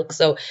for milk.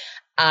 So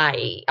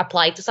I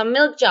applied to some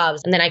milk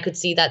jobs, and then I could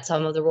see that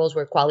some of the roles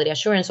were quality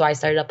assurance. So I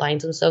started applying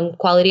to some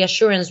quality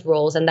assurance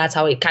roles, and that's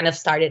how it kind of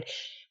started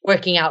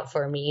working out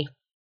for me.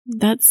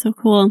 That's so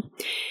cool.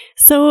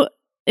 So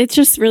it's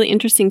just really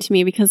interesting to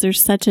me because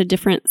there's such a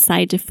different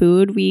side to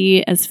food.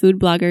 We as food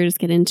bloggers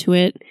get into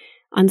it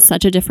on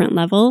such a different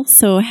level.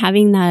 So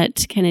having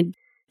that kind of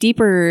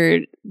deeper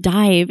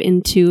dive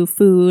into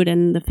food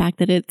and the fact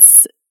that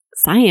it's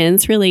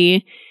science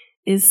really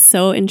is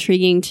so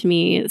intriguing to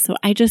me. So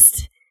I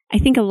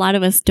think a lot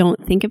of us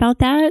don't think about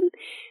that.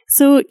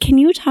 So can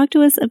you talk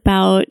to us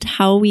about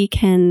how we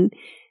can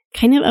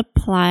kind of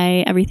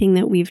apply everything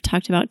that we've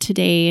talked about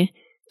today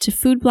to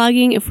food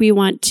blogging if we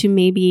want to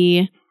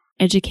maybe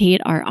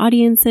educate our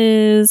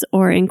audiences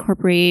or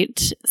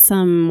incorporate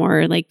some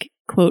more like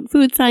quote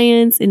food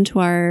science into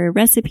our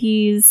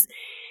recipes?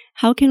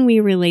 How can we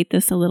relate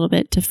this a little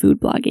bit to food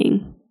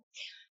blogging?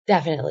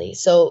 Definitely.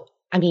 So,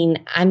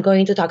 I'm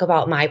going to talk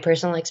about my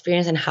personal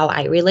experience and how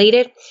I relate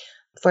it.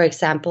 For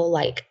example,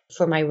 like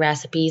for my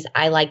recipes,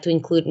 I like to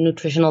include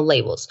nutritional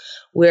labels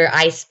where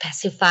I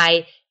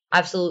specify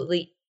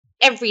absolutely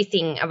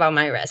everything about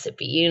my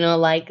recipe,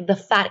 like the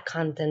fat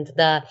content,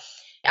 the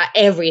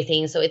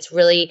everything. So it's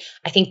really,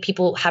 I think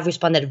people have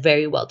responded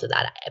very well to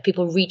that.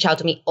 People reach out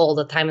to me all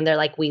the time and they're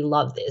like, we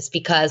love this,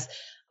 because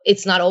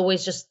it's not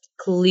always just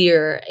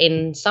clear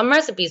in some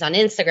recipes on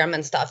Instagram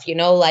and stuff,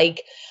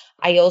 like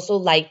I also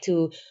like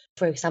to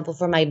For example,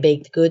 for my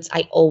baked goods,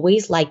 I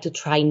always like to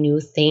try new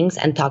things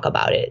and talk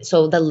about it.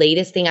 So the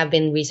latest thing I've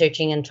been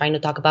researching and trying to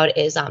talk about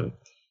is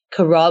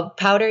carob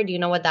powder. Do you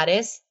know what that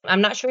is?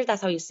 I'm not sure if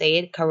that's how you say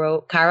it.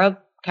 Carob powder.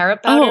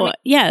 Oh,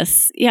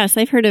 yes. Yes,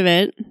 I've heard of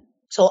it.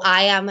 So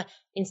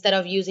instead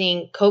of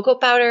using cocoa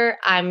powder,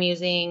 I'm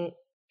using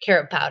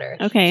carob powder.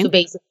 Okay. So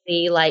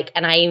basically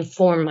and I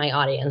inform my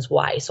audience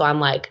why. So I'm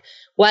like,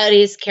 what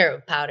is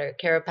carob powder?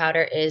 Carob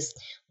powder is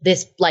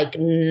this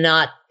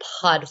nut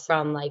pod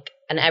from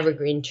an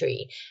evergreen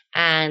tree.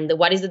 And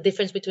what is the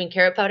difference between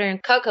carob powder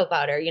and cocoa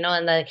powder?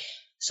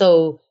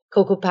 So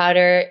cocoa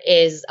powder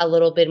is a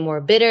little bit more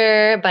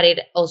bitter, but it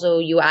also,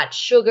 you add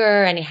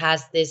sugar and it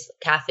has this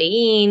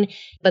caffeine,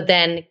 but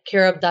then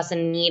carob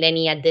doesn't need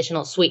any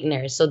additional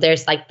sweeteners. So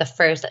there's the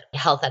first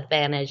health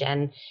advantage,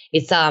 and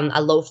it's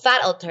a low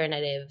fat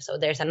alternative. So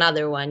there's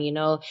another one,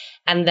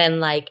 and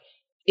then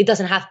it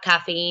doesn't have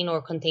caffeine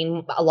or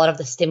contain a lot of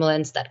the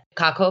stimulants that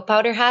cocoa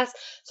powder has.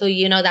 So,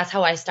 that's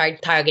how I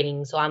started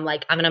targeting. So I'm I'm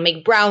going to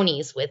make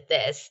brownies with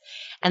this.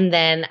 And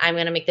then I'm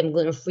going to make them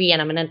gluten-free.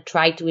 And I'm going to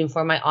try to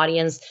inform my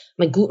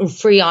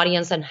gluten-free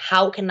audience, on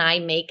how can I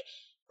make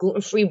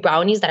gluten-free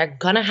brownies that are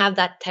going to have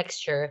that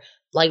texture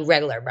like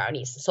regular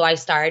brownies. So I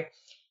start,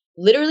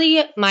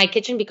 literally, my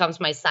kitchen becomes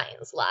my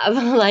science lab.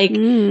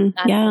 When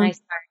I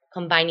start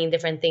combining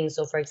different things.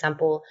 So for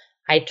example,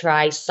 I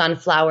try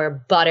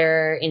sunflower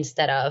butter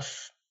instead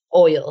of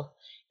oil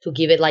to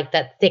give it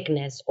that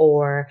thickness,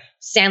 or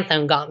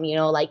xanthan gum,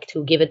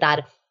 to give it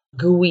that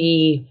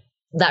gooey,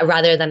 that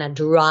rather than a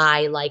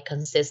dry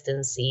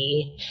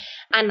consistency.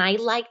 And I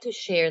like to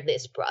share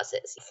this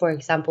process. For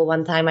example,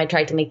 one time I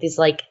tried to make this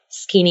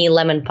skinny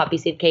lemon poppy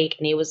seed cake,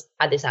 and it was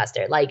a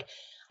disaster.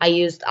 I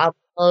used almond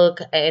milk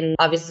and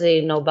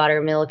obviously no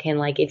buttermilk, and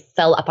it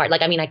fell apart.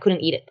 I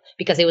couldn't eat it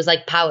because it was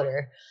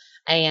powder.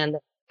 And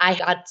I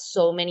got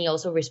so many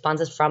also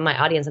responses from my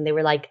audience, and they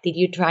were like, did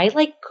you try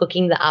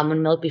cooking the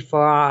almond milk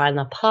before on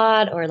a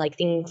pot, or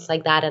things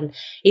like that? And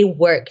it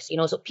works,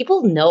 so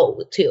people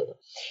know too.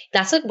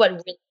 That's what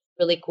really,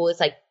 really cool is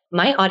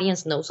my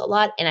audience knows a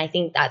lot. And I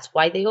think that's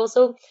why they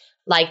also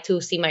like to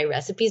see my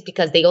recipes,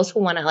 because they also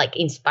want to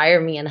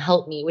inspire me and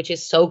help me, which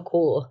is so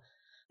cool.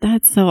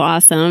 That's so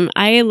awesome.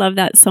 I love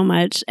that so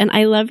much. And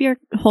I love your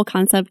whole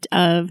concept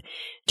of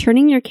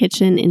turning your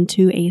kitchen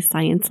into a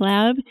science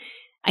lab.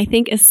 I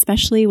think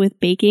especially with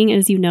baking,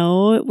 as you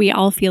know, we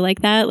all feel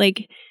like that.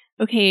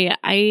 Okay,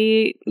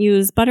 I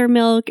use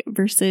buttermilk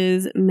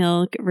versus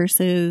milk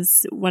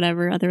versus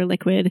whatever other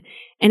liquid,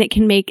 and it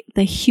can make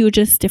the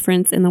hugest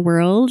difference in the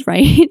world,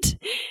 right?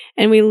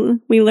 And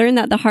we learn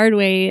that the hard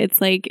way.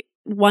 It's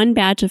one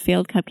batch of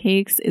failed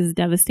cupcakes is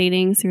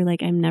devastating. So you're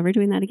I'm never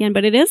doing that again.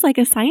 But it is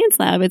a science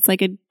lab. It's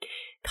a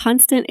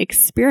constant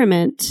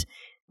experiment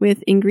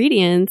with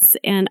ingredients.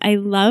 And I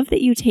love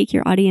that you take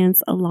your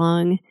audience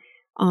along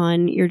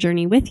on your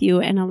journey with you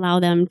and allow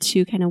them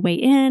to kind of weigh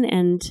in,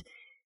 and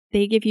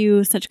they give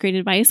you such great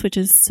advice, which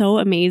is so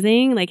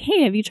amazing.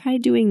 Hey, have you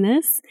tried doing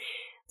this?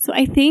 So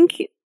I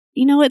think,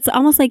 it's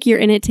almost like you're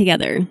in it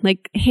together.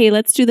 Hey,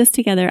 let's do this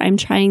together. I'm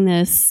trying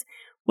this.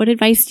 What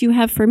advice do you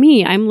have for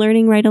me? I'm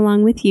learning right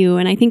along with you.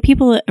 And I think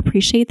people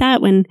appreciate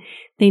that when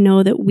they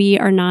know that we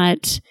are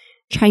not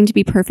trying to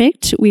be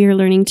perfect. We are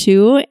learning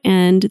too,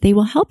 and they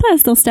will help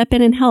us. They'll step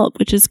in and help,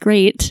 which is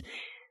great.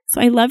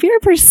 So I love your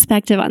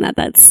perspective on that.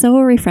 That's so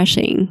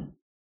refreshing.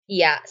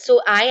 Yeah.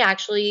 So I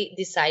actually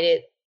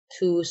decided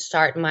to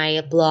start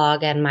my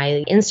blog and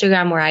my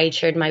Instagram where I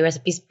shared my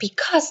recipes,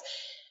 because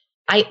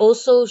I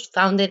also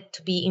found it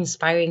to be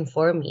inspiring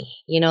for me.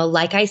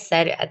 Like I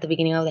said at the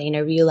beginning of the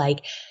interview,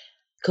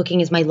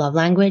 cooking is my love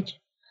language.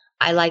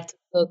 I like to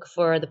cook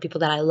for the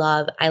people that I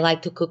love. I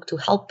like to cook to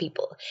help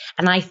people.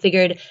 And I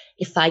figured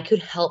if I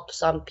could help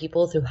some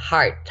people through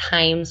hard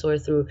times or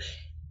through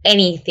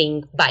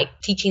anything by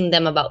teaching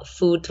them about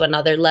food to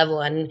another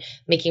level and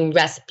making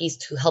recipes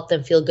to help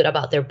them feel good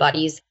about their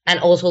bodies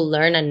and also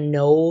learn and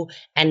know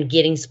and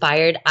get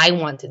inspired, I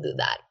want to do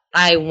that.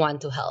 I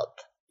want to help.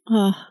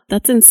 Oh,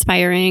 that's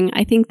inspiring.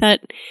 I think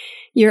that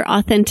your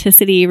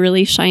authenticity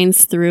really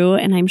shines through,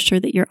 and I'm sure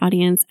that your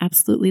audience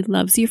absolutely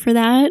loves you for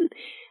that.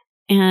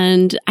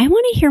 And I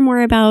want to hear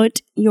more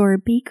about your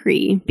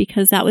bakery,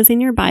 because that was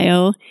in your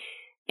bio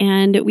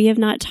and we have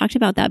not talked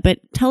about that, but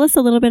tell us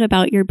a little bit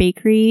about your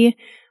bakery,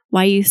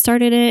 why you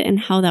started it, and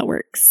how that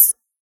works.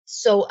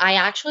 So I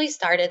actually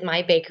started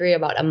my bakery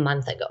about a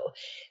month ago.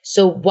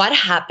 So what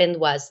happened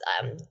was,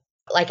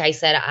 like I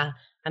said,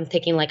 I'm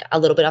taking a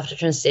little bit of a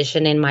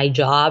transition in my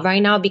job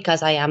right now,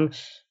 because I am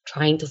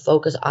trying to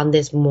focus on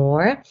this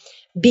more,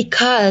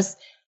 because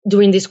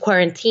during this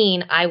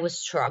quarantine, I was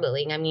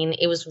struggling. I mean,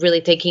 it was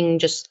really taking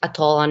just a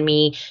toll on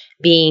me,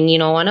 being,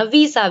 on a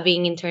visa,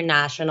 being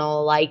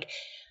international,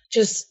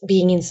 just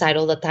being inside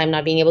all the time,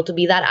 not being able to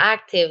be that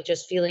active,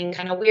 just feeling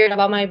kind of weird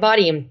about my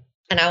body.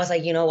 And I was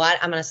like, you know what?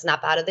 I'm going to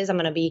snap out of this. I'm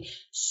going to be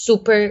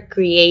super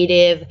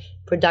creative,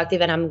 productive,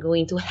 and I'm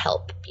going to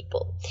help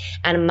people.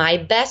 And my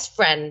best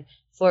friend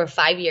for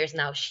 5 years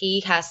now,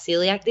 she has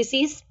celiac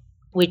disease.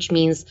 which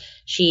means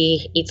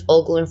she eats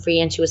all gluten-free.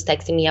 And she was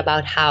texting me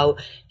about how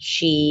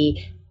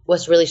she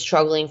was really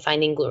struggling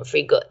finding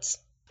gluten-free goods.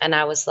 And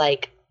I was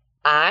like,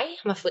 I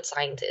am a food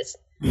scientist.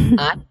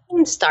 I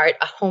can start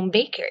a home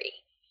bakery,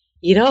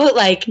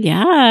 like.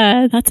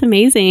 Yeah, that's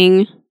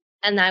amazing.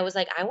 And I was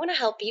like, I want to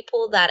help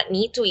people that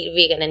need to eat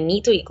vegan and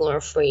need to eat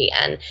gluten-free.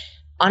 And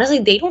honestly,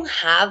 they don't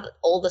have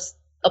all the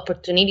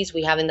opportunities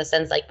we have, in the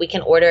sense like we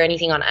can order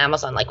anything on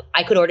Amazon. Like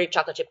I could order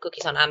chocolate chip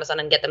cookies on Amazon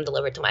and get them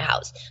delivered to my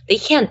house. They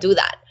can't do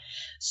that.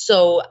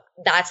 So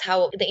that's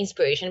how the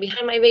inspiration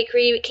behind my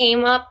bakery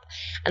came up.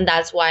 And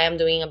that's why I'm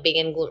doing a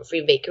vegan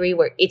gluten-free bakery,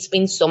 where it's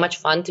been so much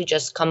fun to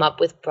just come up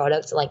with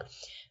products. Like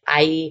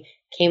I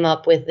came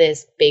up with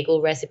this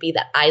bagel recipe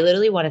that I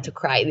literally wanted to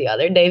cry the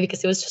other day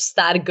because it was just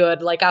that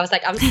good. Like I was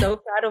like, I'm so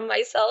proud of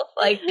myself.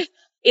 Like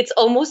it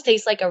almost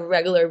tastes like a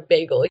regular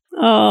bagel.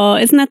 Oh,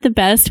 isn't that the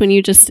best when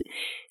you just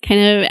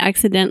kind of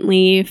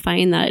accidentally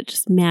find that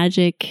just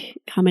magic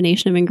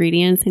combination of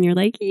ingredients and you're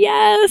like,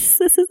 yes,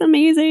 this is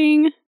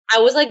amazing. I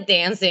was like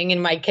dancing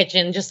in my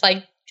kitchen, just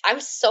like,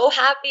 I'm so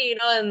happy,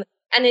 and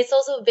it's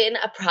also been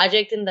a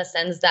project in the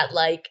sense that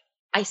like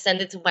I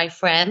send it to my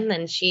friend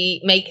and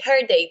she make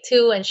her day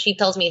too. And she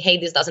tells me, hey,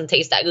 this doesn't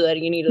taste that good.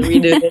 You need to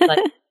redo it,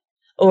 like,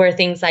 or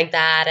things like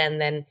that.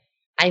 And then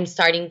I'm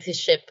starting to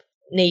ship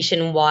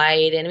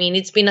nationwide. And I mean,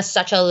 it's been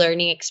such a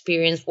learning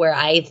experience where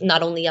I've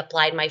not only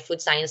applied my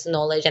food science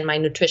knowledge and my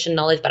nutrition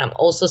knowledge, but I'm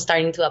also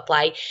starting to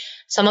apply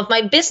some of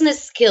my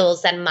business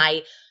skills and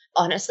my,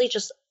 honestly,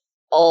 just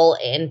all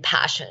in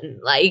passion.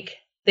 Like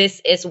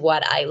this is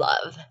what I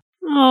love.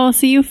 Oh,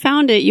 so you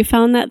found it. You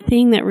found that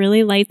thing that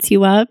really lights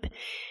you up.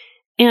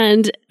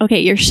 And okay,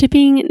 you're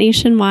shipping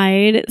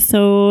nationwide.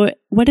 So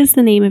what is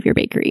the name of your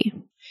bakery?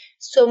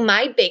 So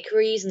my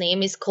bakery's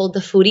name is called the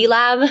Foodie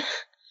Lab.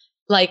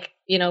 Like,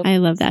 I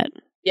love that.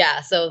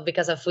 Yeah. So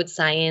because of food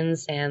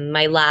science and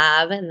my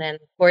lab, and then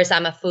of course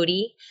I'm a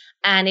foodie,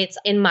 and it's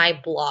in my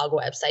blog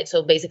website.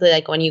 So basically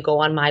like when you go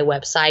on my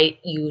website,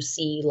 you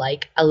see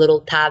like a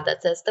little tab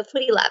that says the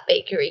Foodie Lab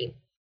Bakery.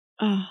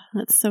 Oh,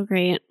 that's so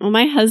great. Well,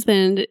 my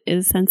husband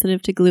is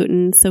sensitive to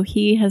gluten, so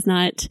he has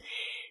not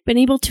been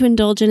able to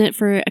indulge in it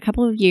for a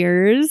couple of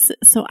years.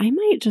 So I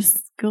might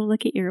just go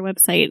look at your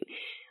website.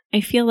 I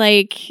feel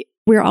like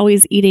we're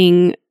always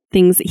eating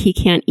things that he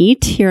can't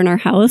eat here in our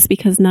house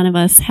because none of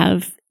us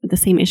have the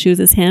same issues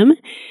as him.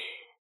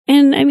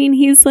 And I mean,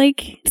 he's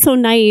like so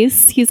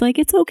nice. He's like,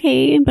 it's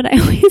okay. But I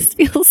always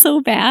feel so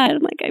bad.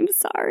 I'm like, I'm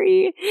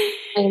sorry.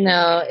 I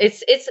know.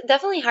 It's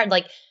definitely hard.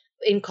 Like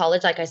in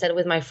college, like I said,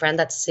 with my friend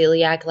that's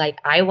celiac, like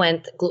I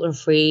went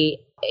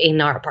gluten-free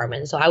in our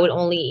apartment. So I would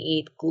only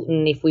eat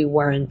gluten if we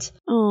weren't.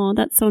 Oh,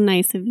 that's so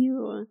nice of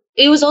you.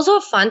 It was also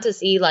fun to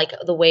see like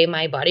the way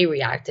my body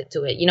reacted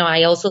to it.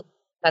 I also,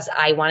 because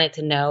I wanted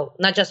to know,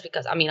 not just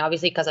because, I mean,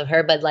 obviously because of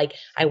her, but like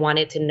I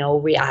wanted to know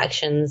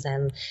reactions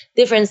and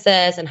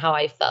differences and how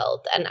I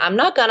felt. And I'm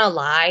not gonna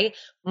lie,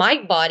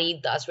 my body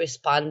does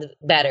respond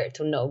better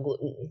to no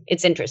gluten.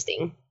 It's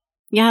interesting.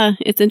 Yeah,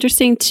 it's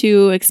interesting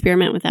to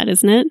experiment with that,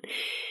 isn't it?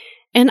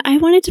 And I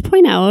wanted to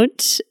point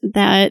out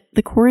that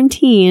the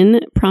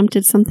quarantine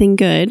prompted something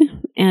good.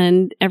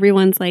 And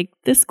everyone's like,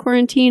 this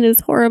quarantine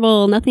is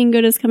horrible. Nothing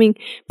good is coming.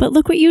 But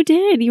look what you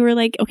did. You were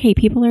like, okay,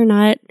 people are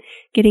not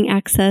getting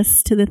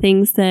access to the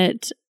things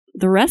that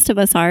the rest of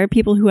us are,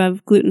 people who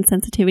have gluten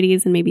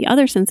sensitivities and maybe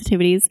other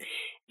sensitivities.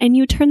 And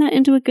you turn that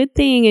into a good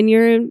thing and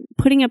you're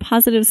putting a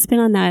positive spin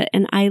on that.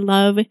 And I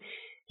love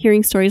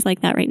hearing stories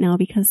like that right now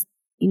because,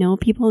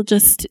 people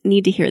just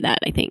need to hear that,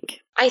 I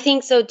think. I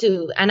think so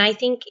too. And I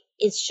think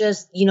it's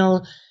just,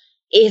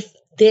 if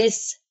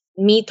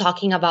me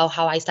talking about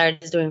how I started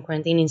during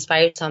quarantine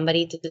inspired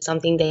somebody to do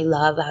something they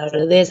love out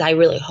of this, I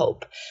really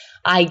hope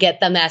I get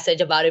the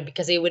message about it,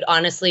 because it would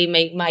honestly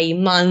make my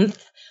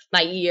month,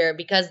 my year,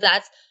 because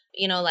that's,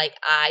 like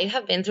I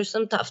have been through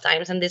some tough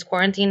times and this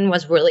quarantine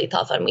was really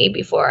tough on me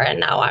before. And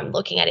now I'm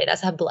looking at it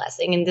as a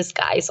blessing in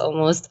disguise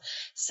almost.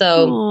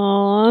 So.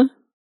 Aww,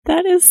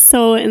 that is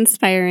so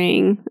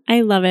inspiring.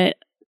 I love it.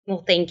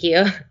 Well, thank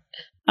you.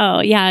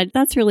 Oh, yeah,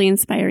 that's really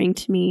inspiring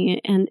to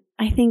me. And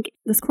I think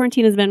this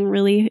quarantine has been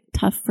really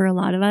tough for a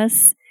lot of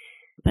us,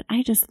 but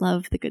I just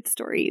love the good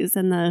stories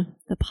and the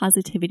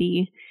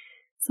positivity.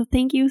 So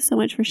thank you so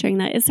much for sharing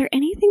that. Is there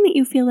anything that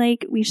you feel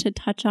like we should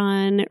touch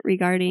on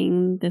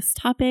regarding this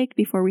topic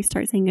before we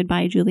start saying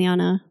goodbye,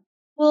 Juliana?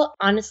 Well,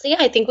 honestly,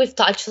 I think we've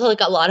touched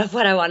like a lot of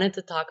what I wanted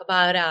to talk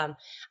about.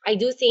 I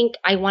do think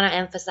I want to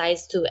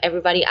emphasize to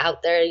everybody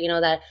out there,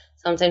 that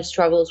sometimes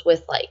struggles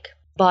with like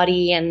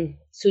body, and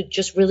to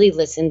just really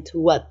listen to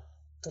what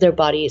their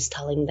body is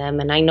telling them.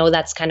 And I know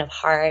that's kind of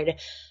hard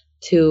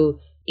to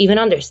even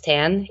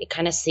understand. It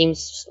kind of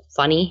seems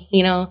funny,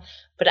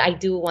 but I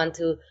do want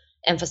to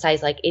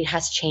emphasize like it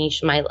has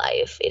changed my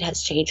life. It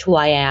has changed who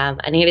I am.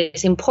 And it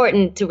is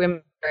important to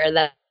remember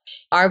that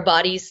our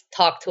bodies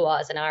talk to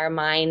us and our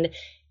mind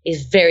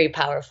is very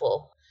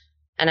powerful.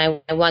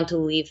 And I want to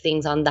leave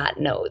things on that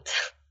note.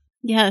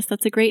 Yes,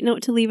 that's a great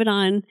note to leave it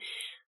on.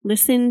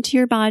 Listen to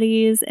your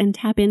bodies and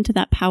tap into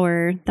that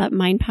power, that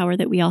mind power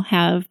that we all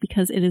have,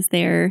 because it is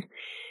there.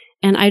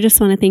 And I just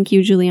want to thank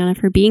you, Juliana,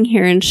 for being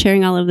here and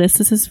sharing all of this.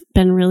 This has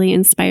been really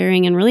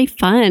inspiring and really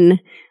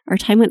fun. Our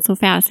time went so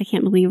fast. I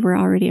can't believe we're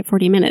already at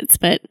 40 minutes,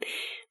 but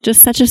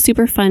just such a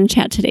super fun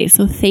chat today.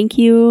 So thank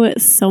you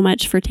so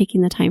much for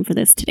taking the time for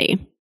this today.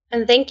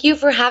 And thank you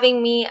for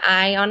having me.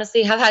 I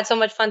honestly have had so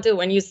much fun too.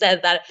 When you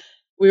said that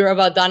we were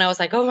about done, I was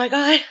like, oh my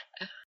God.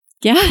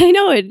 Yeah, I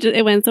know.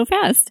 It went so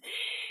fast.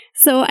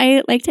 So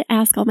I like to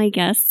ask all my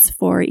guests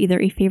for either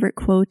a favorite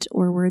quote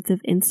or words of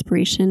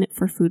inspiration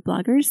for food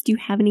bloggers. Do you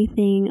have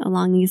anything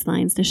along these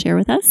lines to share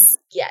with us?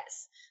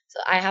 Yes. So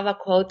I have a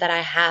quote that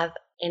I have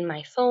in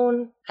my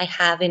phone, I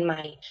have in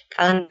my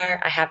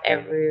calendar, I have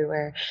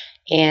everywhere.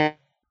 And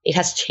it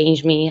has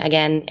changed me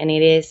again. And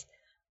it is,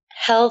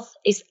 health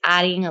is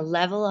adding a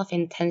level of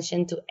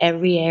intention to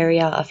every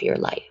area of your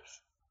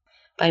life,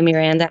 by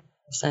Miranda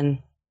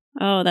Anderson.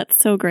 Oh, that's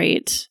so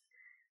great.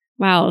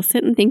 Wow.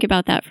 Sit and think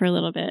about that for a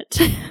little bit.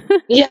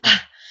 Yeah,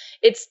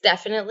 it's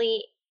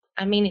definitely,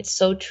 it's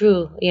so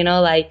true.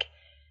 Like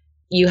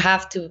you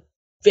have to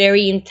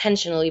very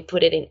intentionally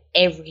put it in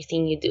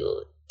everything you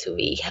do to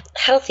be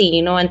healthy,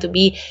 and to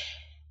be,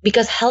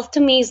 because health to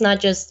me is not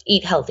just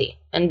eat healthy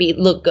and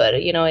look good,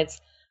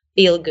 it's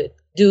feel good,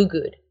 do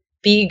good,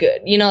 be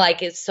good,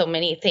 like it's so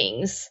many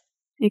things.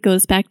 It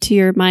goes back to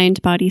your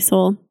mind, body,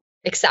 soul.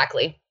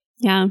 Exactly.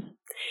 Yeah.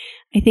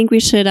 I think we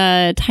should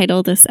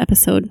title this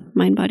episode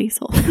Mind, Body,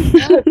 Soul.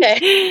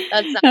 Okay.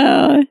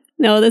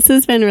 No, this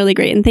has been really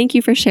great. And thank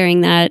you for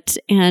sharing that.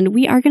 And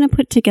we are going to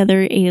put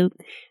together a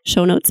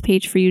show notes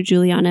page for you,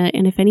 Juliana.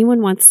 And if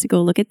anyone wants to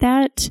go look at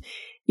that,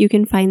 you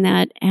can find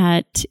that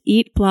at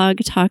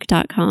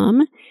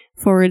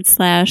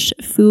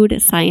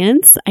eatblogtalk.com/food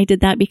science. I did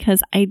that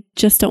because I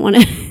just don't want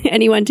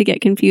anyone to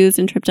get confused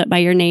and tripped up by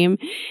your name.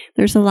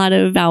 There's a lot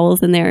of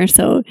vowels in there.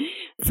 So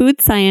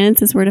food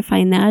science is where to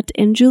find that.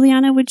 And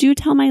Juliana, would you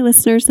tell my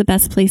listeners the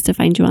best place to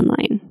find you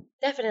online?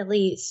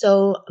 Definitely.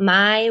 So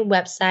my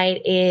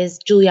website is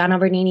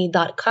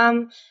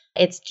julianabernini.com.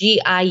 It's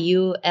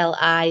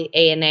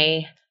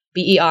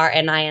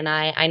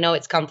GIULIANABERNINI. I know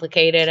it's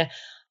complicated,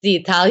 the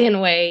Italian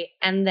way.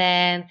 And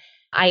then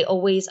I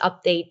always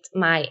update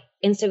my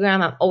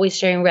Instagram. I'm always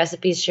sharing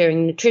recipes,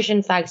 sharing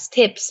nutrition facts,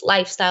 tips,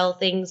 lifestyle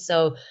things.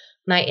 So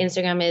my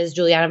Instagram is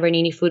Juliana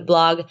Bernini Food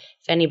Blog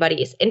if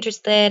anybody is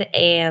interested.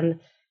 And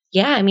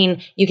yeah,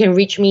 you can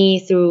reach me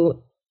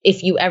through,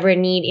 if you ever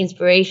need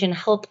inspiration,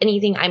 help,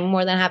 anything, I'm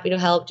more than happy to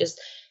help, just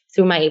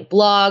through my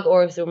blog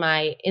or through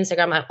my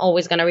Instagram. I'm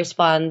always going to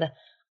respond.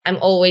 I'm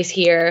always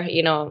here.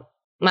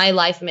 My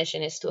life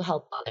mission is to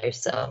help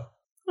others. So.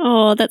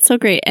 Oh, that's so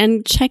great.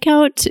 And check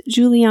out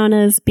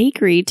Juliana's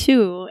bakery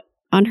too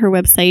on her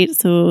website.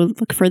 So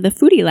look for the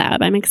Foodie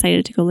Lab. I'm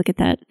excited to go look at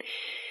that.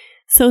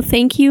 So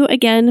thank you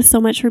again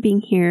so much for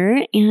being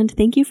here. And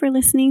thank you for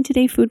listening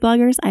today, food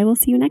bloggers. I will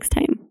see you next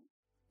time.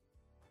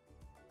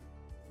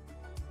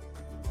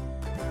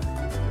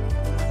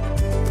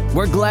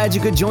 We're glad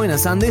you could join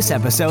us on this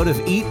episode of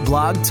Eat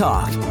Blog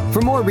Talk.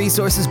 For more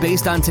resources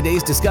based on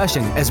today's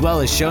discussion, as well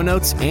as show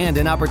notes and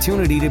an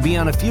opportunity to be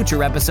on a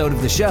future episode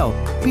of the show,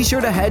 be sure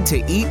to head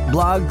to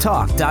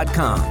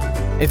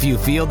eatblogtalk.com. If you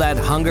feel that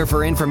hunger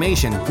for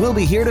information, we'll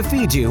be here to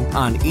feed you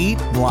on Eat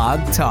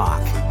Blog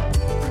Talk.